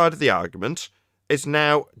losing side of the argument is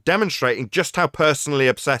now demonstrating just how personally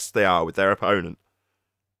obsessed they are with their opponent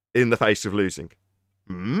in the face of losing.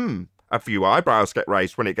 A few eyebrows get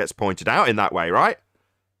raised when it gets pointed out in that way, right?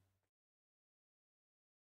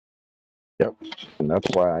 Yep, and that's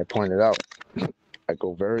why I pointed out. I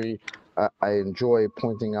go I enjoy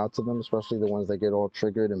pointing out to them, especially the ones that get all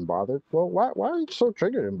triggered and bothered. Well, why are you so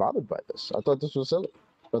triggered and bothered by this? I thought this was silly.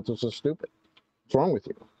 I thought this was stupid. What's wrong with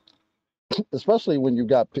you? Especially when you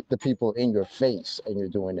got the people in your face and you're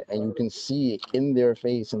doing it, and you can see it in their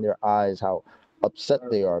face, in their eyes, how upset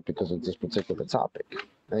they are because of this particular topic.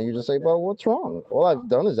 And you just say, well, what's wrong? All I've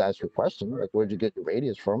done is ask you a question, like, where'd you get your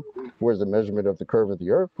radius from? Where's the measurement of the curve of the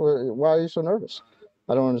Earth? Why are you so nervous?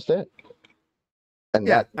 I don't understand. And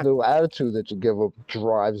that little attitude that you give up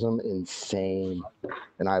drives them insane.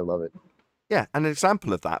 And I love it. Yeah, and an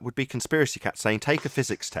example of that would be Conspiracy Cat saying, take a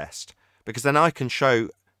physics test, because then I can show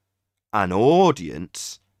an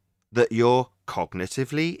audience that you're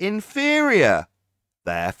cognitively inferior,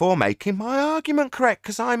 therefore making my argument correct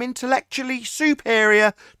because I'm intellectually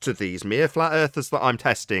superior to these mere flat earthers that I'm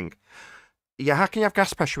testing. Yeah, how can you have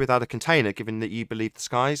gas pressure without a container, given that you believe the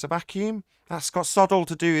sky's a vacuum? That's got sod all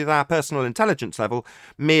to do with our personal intelligence level,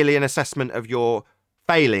 merely an assessment of your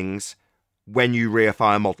failings when you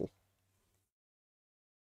reify a model.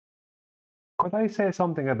 Could I say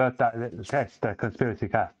something about that little test that Conspiracy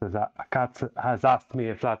Cat has asked me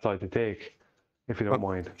a flat side to take, if you don't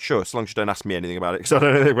mind? Sure, as long as you don't ask me anything about it, because I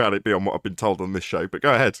don't know anything about it beyond what I've been told on this show, but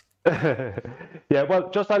go ahead. Yeah,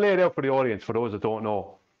 well, just I lay it out for the audience, for those that don't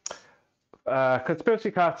know.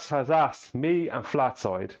 Conspiracy Cats has asked me and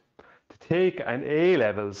Flatside to take an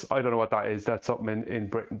A-levels, I don't know what that is, that's something in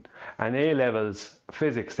Britain, an A-levels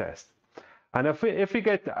physics test. And if we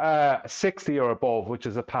get 60 or above, which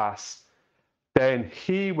is a pass, then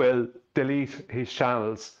he will delete his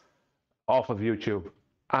channels off of YouTube.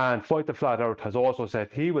 And Fight the Flat Earth has also said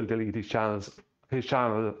he will delete his channels, I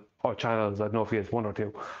don't know if he has one or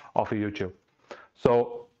two, off of YouTube.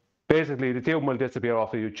 So basically the two of them will disappear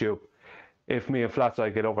off of YouTube if me and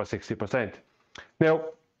Flatside get over 60%. Now,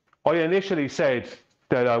 I initially said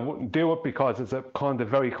that I wouldn't do it because it's a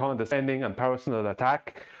very condescending and personal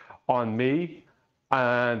attack on me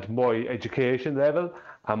and my education level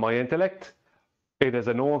and my intellect. It is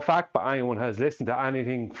a known fact, but anyone has listened to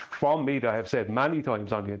anything from me that I have said many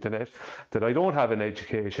times on the internet that I don't have an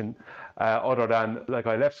education other than, like,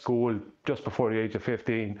 I left school just before the age of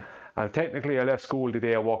 15. And technically I left school the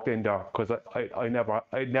day I walked in there because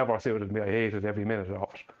it never suited me. I hated every minute of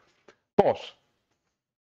it. But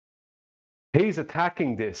he's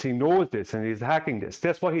attacking this. He knows this and he's attacking this.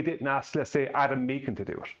 That's why he didn't ask, let's say, Adam Meakin to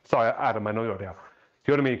do it. Sorry, Adam, I know you're there.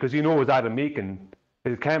 Do you know what I mean? Because he knows Adam Meakin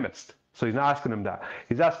is a chemist. So he's not asking him that.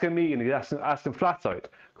 He's asking me, and he's asking Flatside.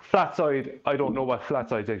 Flatside, I don't know what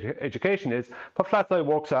Flatside's education is, but Flatside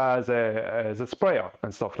works as a sprayer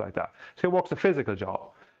and stuff like that. So he works a physical job.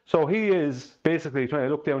 So he is basically trying to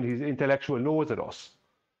look down his intellectual nose at us.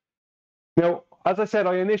 Now, as I said,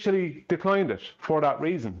 I initially declined it for that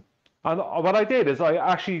reason. And what I did is I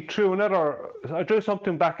actually I drew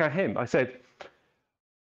something back at him. I said,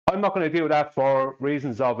 I'm not going to do that for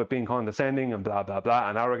reasons of it being condescending and blah, blah, blah,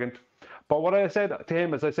 and arrogant. But what I said to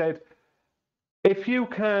him is I said, if you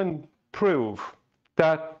can prove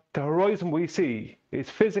that the horizon we see is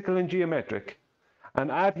physical and geometric and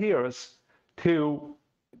adheres to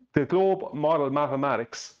the globe model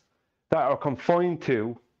mathematics that are confined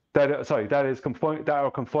to that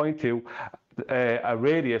are confined to a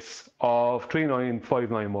radius of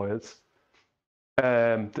 3959 miles.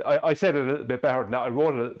 I said it a little bit better than that. I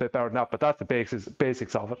wrote it a little bit better than that, but that's the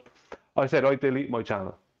basics of it. I said I'd delete my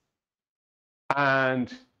channel,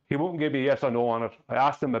 and he wouldn't give me a yes or no on it. I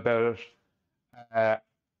asked him about it,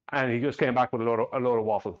 and he just came back with a load of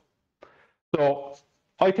waffle. So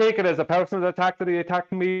I take it as a personal attack that he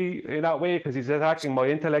attacked me in that way because he's attacking my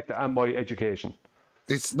intellect and my education.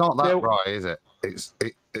 It's not that right, is it?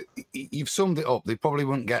 You've summed it up. They probably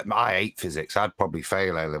wouldn't get. I hate physics. I'd probably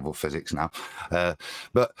fail A-level physics now.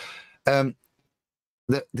 But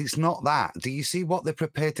it's not that. Do you see what they're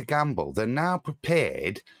prepared to gamble? They're now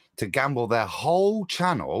prepared to gamble their whole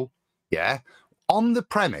channel, yeah, on the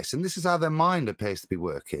premise, and this is how their mind appears to be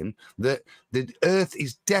working, that the Earth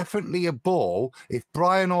is definitely a ball if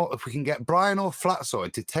we can get Brian or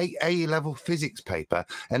Flatsoid to take A-level physics paper,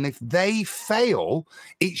 and if they fail,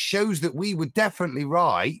 it shows that we were definitely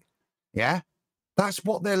right. Yeah, that's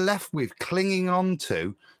what they're left with, clinging on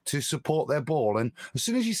to support their ball. And as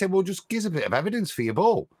soon as you say, well, just give us a bit of evidence for your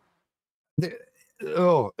ball,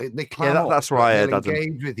 they climb up. That's why they'll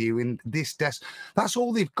engage with you in this desk. That's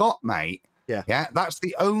all they've got, mate. Yeah, that's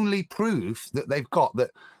the only proof that they've got,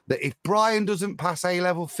 that if Brian doesn't pass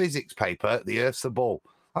A-level physics paper, the Earth's the ball.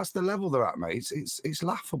 That's the level they're at, mate. It's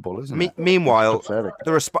laughable, isn't it? Meanwhile,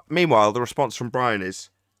 the response from Brian is,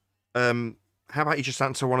 how about you just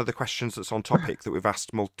answer one of the questions that's on topic that we've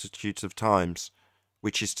asked multitudes of times,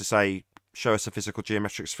 which is to say, show us a physical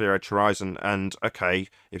geometric sphere edge horizon, and okay,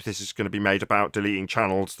 if this is going to be made about deleting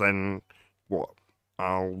channels, then what?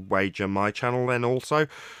 I'll wager my channel then also.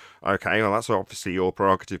 Okay, well, that's obviously your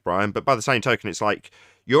prerogative, Brian. But by the same token, it's like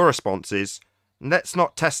your response is, let's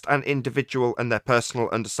not test an individual and their personal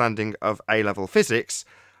understanding of A-level physics.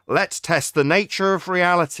 Let's test the nature of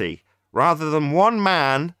reality rather than one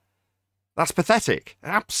man. That's pathetic.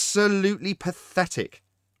 Absolutely pathetic.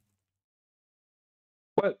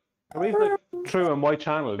 Well, the reason I threw on my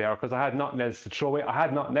channel there, because I had nothing else to throw away. I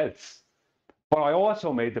had nothing else. But I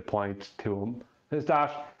also made the point to him is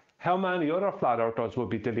that how many other flat earthers would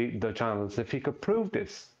be deleting their channels if he could prove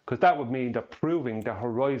this? Because that would mean that proving the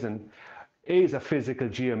horizon is a physical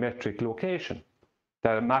geometric location,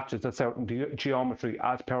 that it matches a certain geometry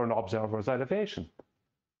as per an observer's elevation.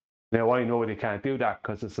 Now, I know they can't do that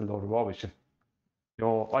because it's a load of rubbish. You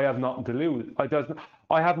know, I have nothing to lose.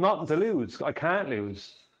 I have nothing to lose. I can't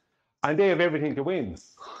lose. And they have everything to win.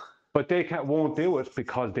 But they won't do it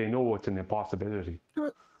because they know it's an impossibility.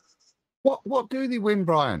 What do they win,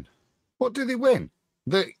 Brian? What do they win?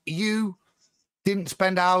 That you didn't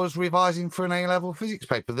spend hours revising for an A-level physics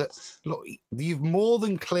paper? That, look, you've more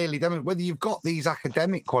than clearly demonstrated, whether you've got these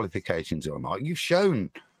academic qualifications or not, you've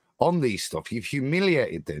shown on these stuff, you've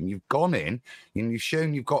humiliated them, you've gone in and you've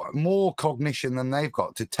shown you've got more cognition than they've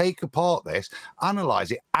got to take apart this,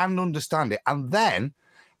 analyze it and understand it, and then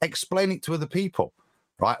explain it to other people,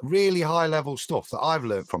 right? Really high-level stuff that I've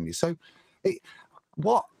learned from you. So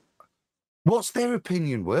what's their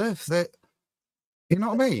opinion worth? That, you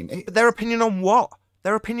know what I mean? Their opinion on what?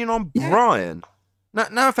 Their opinion on Brian.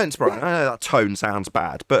 No offense, Brian. I know that tone sounds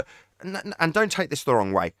bad, but and don't take this the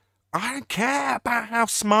wrong way. I don't care about how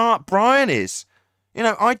smart Brian is. You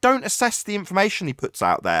know, I don't assess the information he puts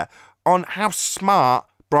out there on how smart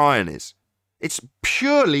Brian is. It's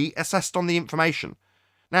purely assessed on the information.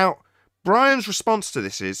 Now, Brian's response to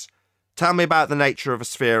this is, tell me about the nature of a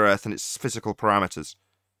sphere Earth and its physical parameters.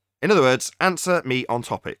 In other words, answer me on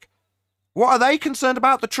topic. What are they concerned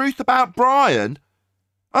about? The truth about Brian?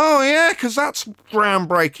 Oh, yeah, because that's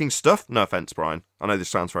groundbreaking stuff. No offence, Brian. I know this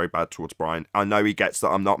sounds very bad towards Brian. I know he gets that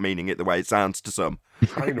I'm not meaning it the way it sounds to some.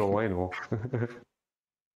 I know.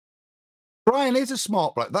 Brian is a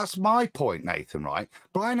smart bloke. That's my point, Nathan, right?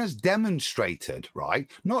 Brian has demonstrated, right,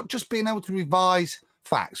 not just being able to revise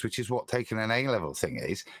facts, which is what taking an A-level thing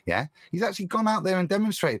is, yeah? He's actually gone out there and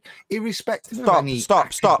demonstrated, irrespective of any...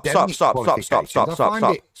 Stop.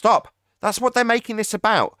 That's what they're making this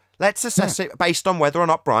about. Let's assess it based on whether or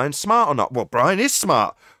not Brian's smart or not. Well, Brian is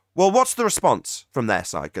smart. Well, what's the response from their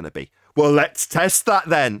side going to be? Well, let's test that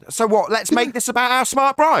then. So what, let's make this about how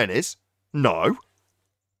smart Brian is? No.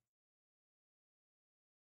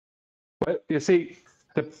 Well, you see,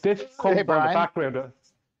 this comes from the background of...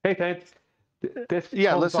 Hey, Ted. This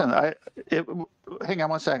Yeah, comes listen, up- hang on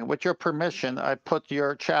one second. With your permission, I put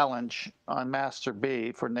your challenge on Master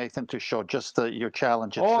B for Nathan to show just your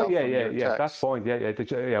challenge itself. Oh yeah, from yeah, your yeah. text. That's fine.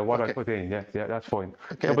 Yeah. What I Okay. put in. Yeah, that's fine.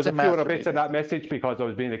 Okay, There was it's a few other Master B, bits of that message because I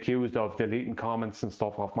was being accused of deleting comments and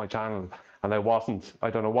stuff off my channel, and I wasn't.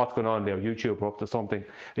 I don't know what's going on there. YouTube were up to something.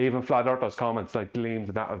 Even Flat Earthers comments like gleams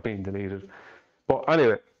and that have been deleted. But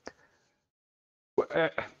anyway,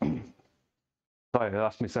 sorry, I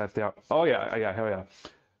lost myself there. Oh yeah, here we are.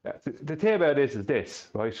 The thing about this is this,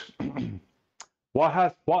 right?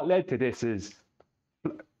 What led to this is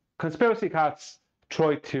conspiracy cats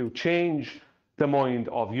tried to change the mind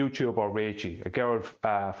of YouTuber Rachie, a girl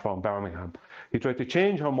from Birmingham. He tried to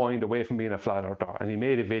change her mind away from being a flat earther, and he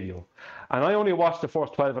made a video. And I only watched the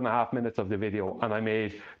first 12.5 minutes of the video, and I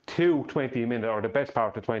made two 20-minute, or the best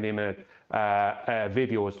part of 20-minute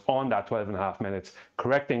videos on that 12.5 minutes,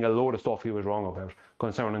 correcting a load of stuff he was wrong about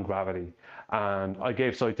concerning gravity. And I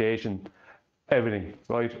gave citation, everything,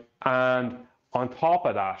 right? And on top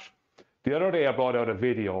of that, the other day I brought out a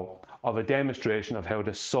video of a demonstration of how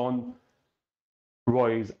the sun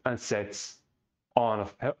rises and sets on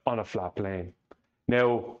a flat plane.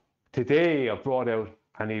 Now, today I brought out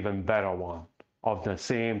an even better one of the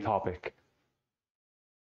same topic.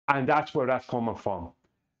 And that's where that's coming from.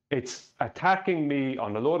 It's attacking me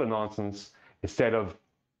on a load of nonsense instead of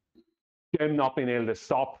them not being able to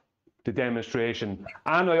stop the demonstration.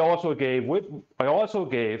 And I also gave with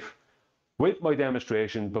my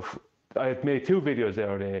demonstration, I had made two videos the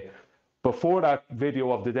other day. Before that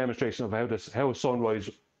video of the demonstration of how sunrise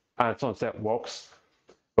and sunset works,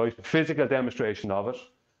 right? Physical demonstration of it.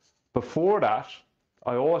 Before that,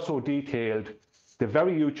 I also detailed the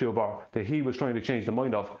very YouTuber that he was trying to change the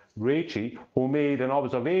mind of, Rachie, who made an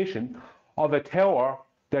observation of a tower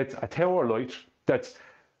that's a tower light that's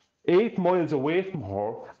 8 miles away from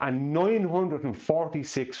her and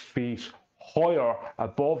 946 feet higher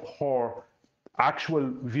above her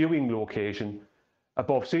actual viewing location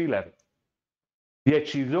above sea level. Yet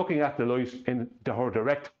she's looking at the light in her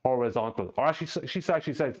direct horizontal, or actually she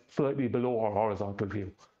actually says slightly below her horizontal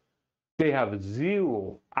view. They have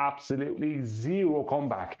zero, absolutely zero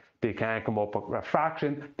comeback. They can't come up with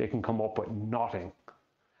refraction, they can come up with nothing.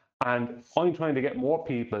 And I'm trying to get more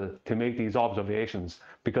people to make these observations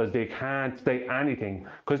because they can't say anything.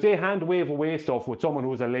 Because they hand wave away stuff with someone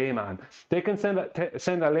who's a layman. They can send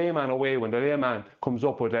a layman away when the layman comes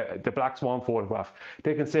up with the black swan photograph.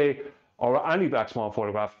 They can say, or any black swan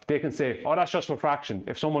photograph, they can say, oh, that's just refraction.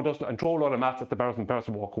 If someone does, and throw a lot of maths at the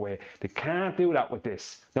person walk away. They can't do that with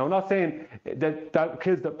this. Now, I'm not saying that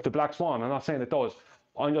kills the black swan. I'm not saying it does.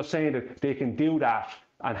 I'm just saying that they can do that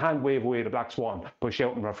and hand wave away the black swan by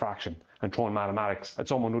shouting refraction and throwing mathematics at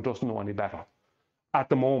someone who doesn't know any better at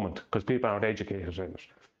the moment, because people aren't educated in it.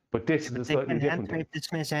 But this is a slightly different thing. They can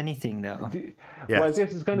dismiss anything, though. Well,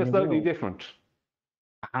 this is kind of slightly different.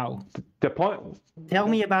 How? The point. Tell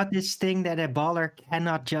me about this thing that a baller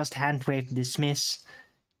cannot just hand wave dismiss.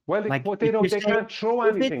 Well, like, what they don't, they can't throw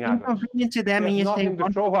anything at it. To them, and you say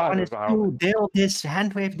one is true, they'll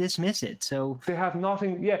hand wave dismiss it. So they have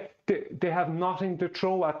nothing. Yeah, they have nothing to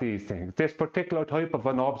throw at these things. This particular type of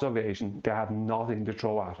an observation, they have nothing to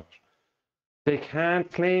throw at it. They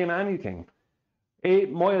can't claim anything.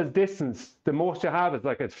 8 miles distance, the most you have is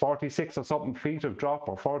like it's 46 or something feet of drop,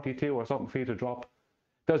 or 42 or something feet of drop.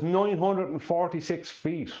 There's 946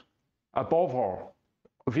 feet above her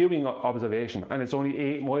viewing observation, and it's only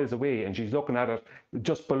 8 miles away, and she's looking at it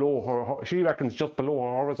just below her. She reckons just below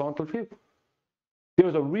her horizontal view.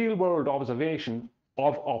 There's a real world observation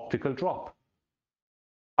of optical drop,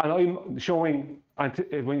 and I'm showing. And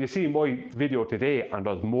when you see my video today, and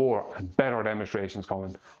there's more and better demonstrations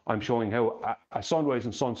coming, I'm showing how a sunrise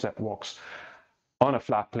and sunset works on a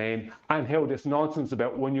flat plane, and how this nonsense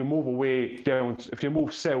about when you move away down, if you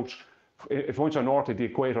move south, if once you're north of the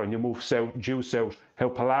equator and you move south, due south, how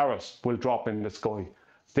Polaris will drop in the sky.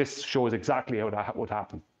 This shows exactly how that would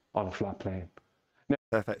happen on a flat plane.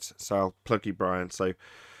 Perfect. So I'll plug you, Brian. So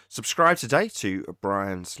subscribe today to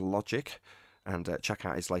Brian's Logic, and check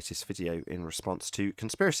out his latest video in response to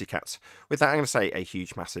Conspiracy Cats. With that, I'm going to say a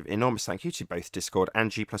huge, massive, enormous thank you to both Discord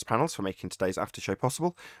and G+ panels for making today's after show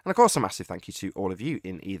possible. And of course, a massive thank you to all of you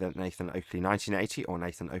in either Nathan Oakley 1980 or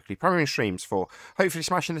Nathan Oakley Primary Streams for hopefully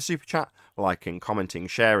smashing the super chat, liking, commenting,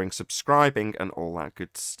 sharing, subscribing, and all that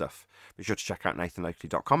good stuff. Be sure to check out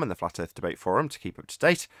nathanoakley.com and the Flat Earth Debate Forum to keep up to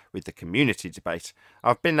date with the community debate.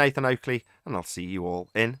 I've been Nathan Oakley, and I'll see you all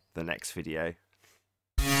in the next video.